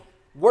still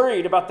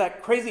worried about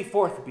that crazy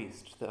fourth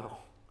beast, though.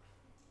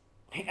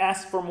 He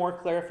asks for more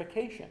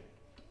clarification.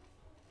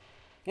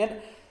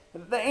 And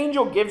the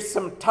angel gives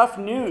some tough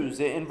news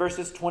in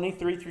verses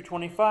 23 through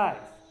 25.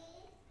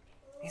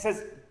 He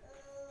says,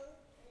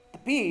 the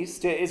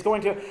beast is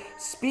going to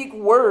speak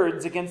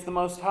words against the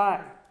Most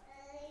High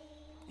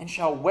and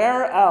shall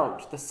wear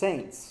out the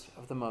saints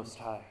of the Most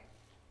High.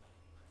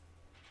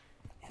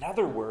 In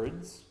other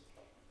words,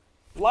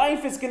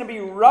 life is going to be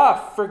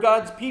rough for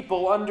God's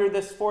people under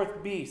this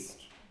fourth beast.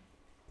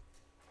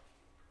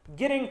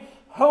 Getting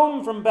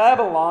home from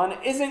Babylon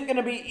isn't going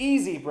to be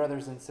easy,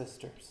 brothers and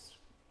sisters.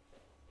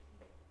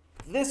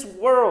 This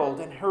world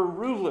and her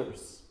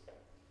rulers,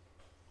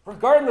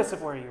 regardless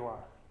of where you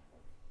are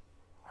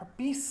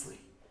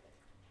beastly.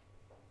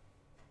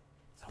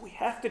 So we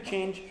have to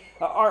change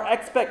our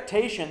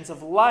expectations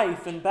of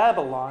life in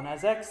Babylon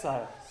as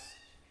exiles.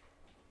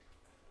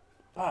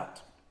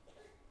 But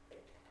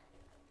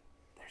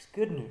there's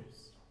good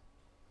news.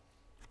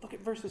 Look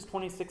at verses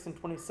 26 and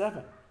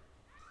 27.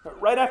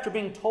 Right after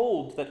being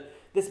told that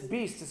this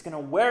beast is going to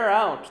wear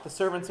out the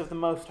servants of the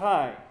Most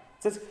High,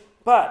 it says,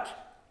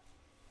 "But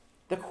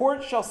the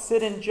court shall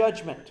sit in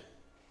judgment,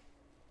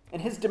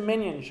 and his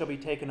dominion shall be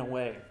taken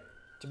away,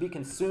 to be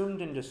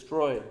consumed and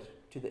destroyed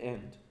to the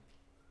end.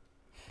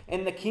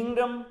 And the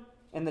kingdom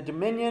and the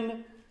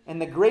dominion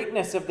and the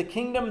greatness of the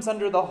kingdoms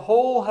under the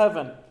whole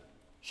heaven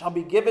shall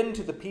be given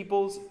to the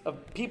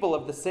people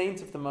of the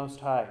saints of the Most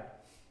High.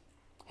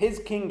 His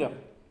kingdom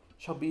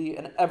shall be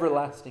an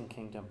everlasting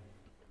kingdom,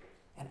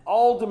 and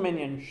all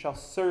dominion shall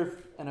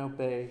serve and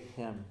obey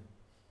him."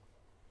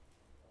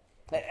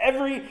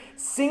 Every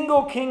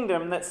single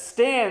kingdom that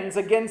stands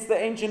against the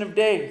Ancient of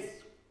Days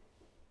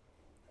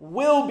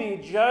will be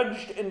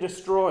judged and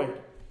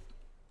destroyed.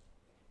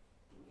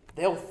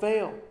 They'll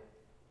fail.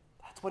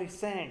 That's what he's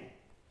saying.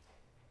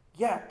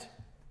 Yet,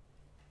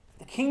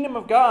 the kingdom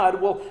of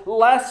God will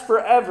last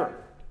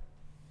forever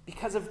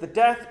because of the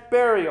death,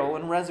 burial,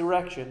 and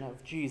resurrection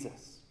of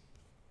Jesus.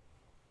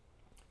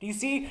 Do you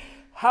see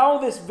how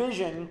this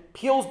vision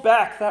peels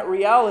back that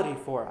reality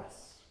for us?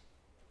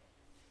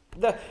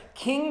 The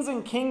kings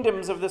and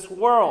kingdoms of this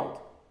world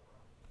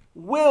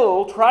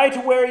will try to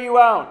wear you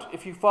out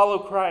if you follow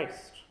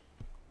Christ.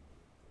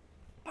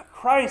 But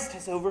Christ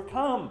has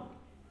overcome.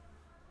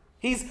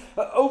 He's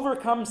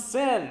overcome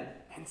sin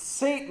and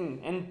Satan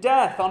and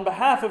death on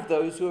behalf of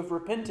those who have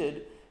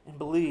repented and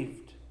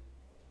believed.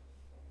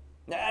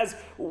 As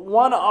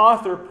one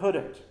author put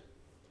it,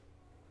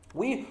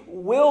 we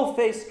will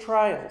face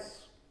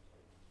trials,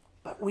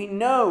 but we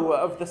know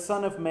of the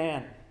Son of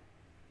Man,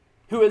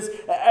 who is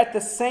at the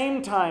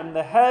same time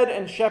the head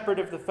and shepherd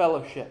of the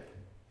fellowship.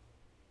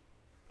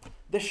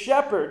 The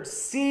shepherd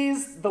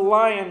sees the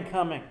lion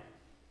coming,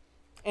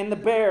 and the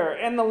bear,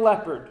 and the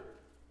leopard,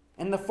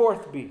 and the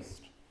fourth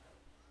beast,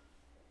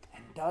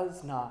 and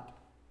does not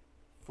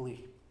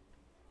flee.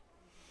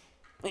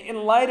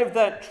 In light of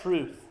that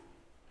truth,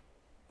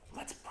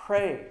 let's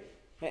pray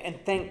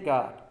and thank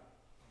God.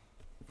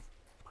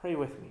 Pray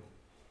with me.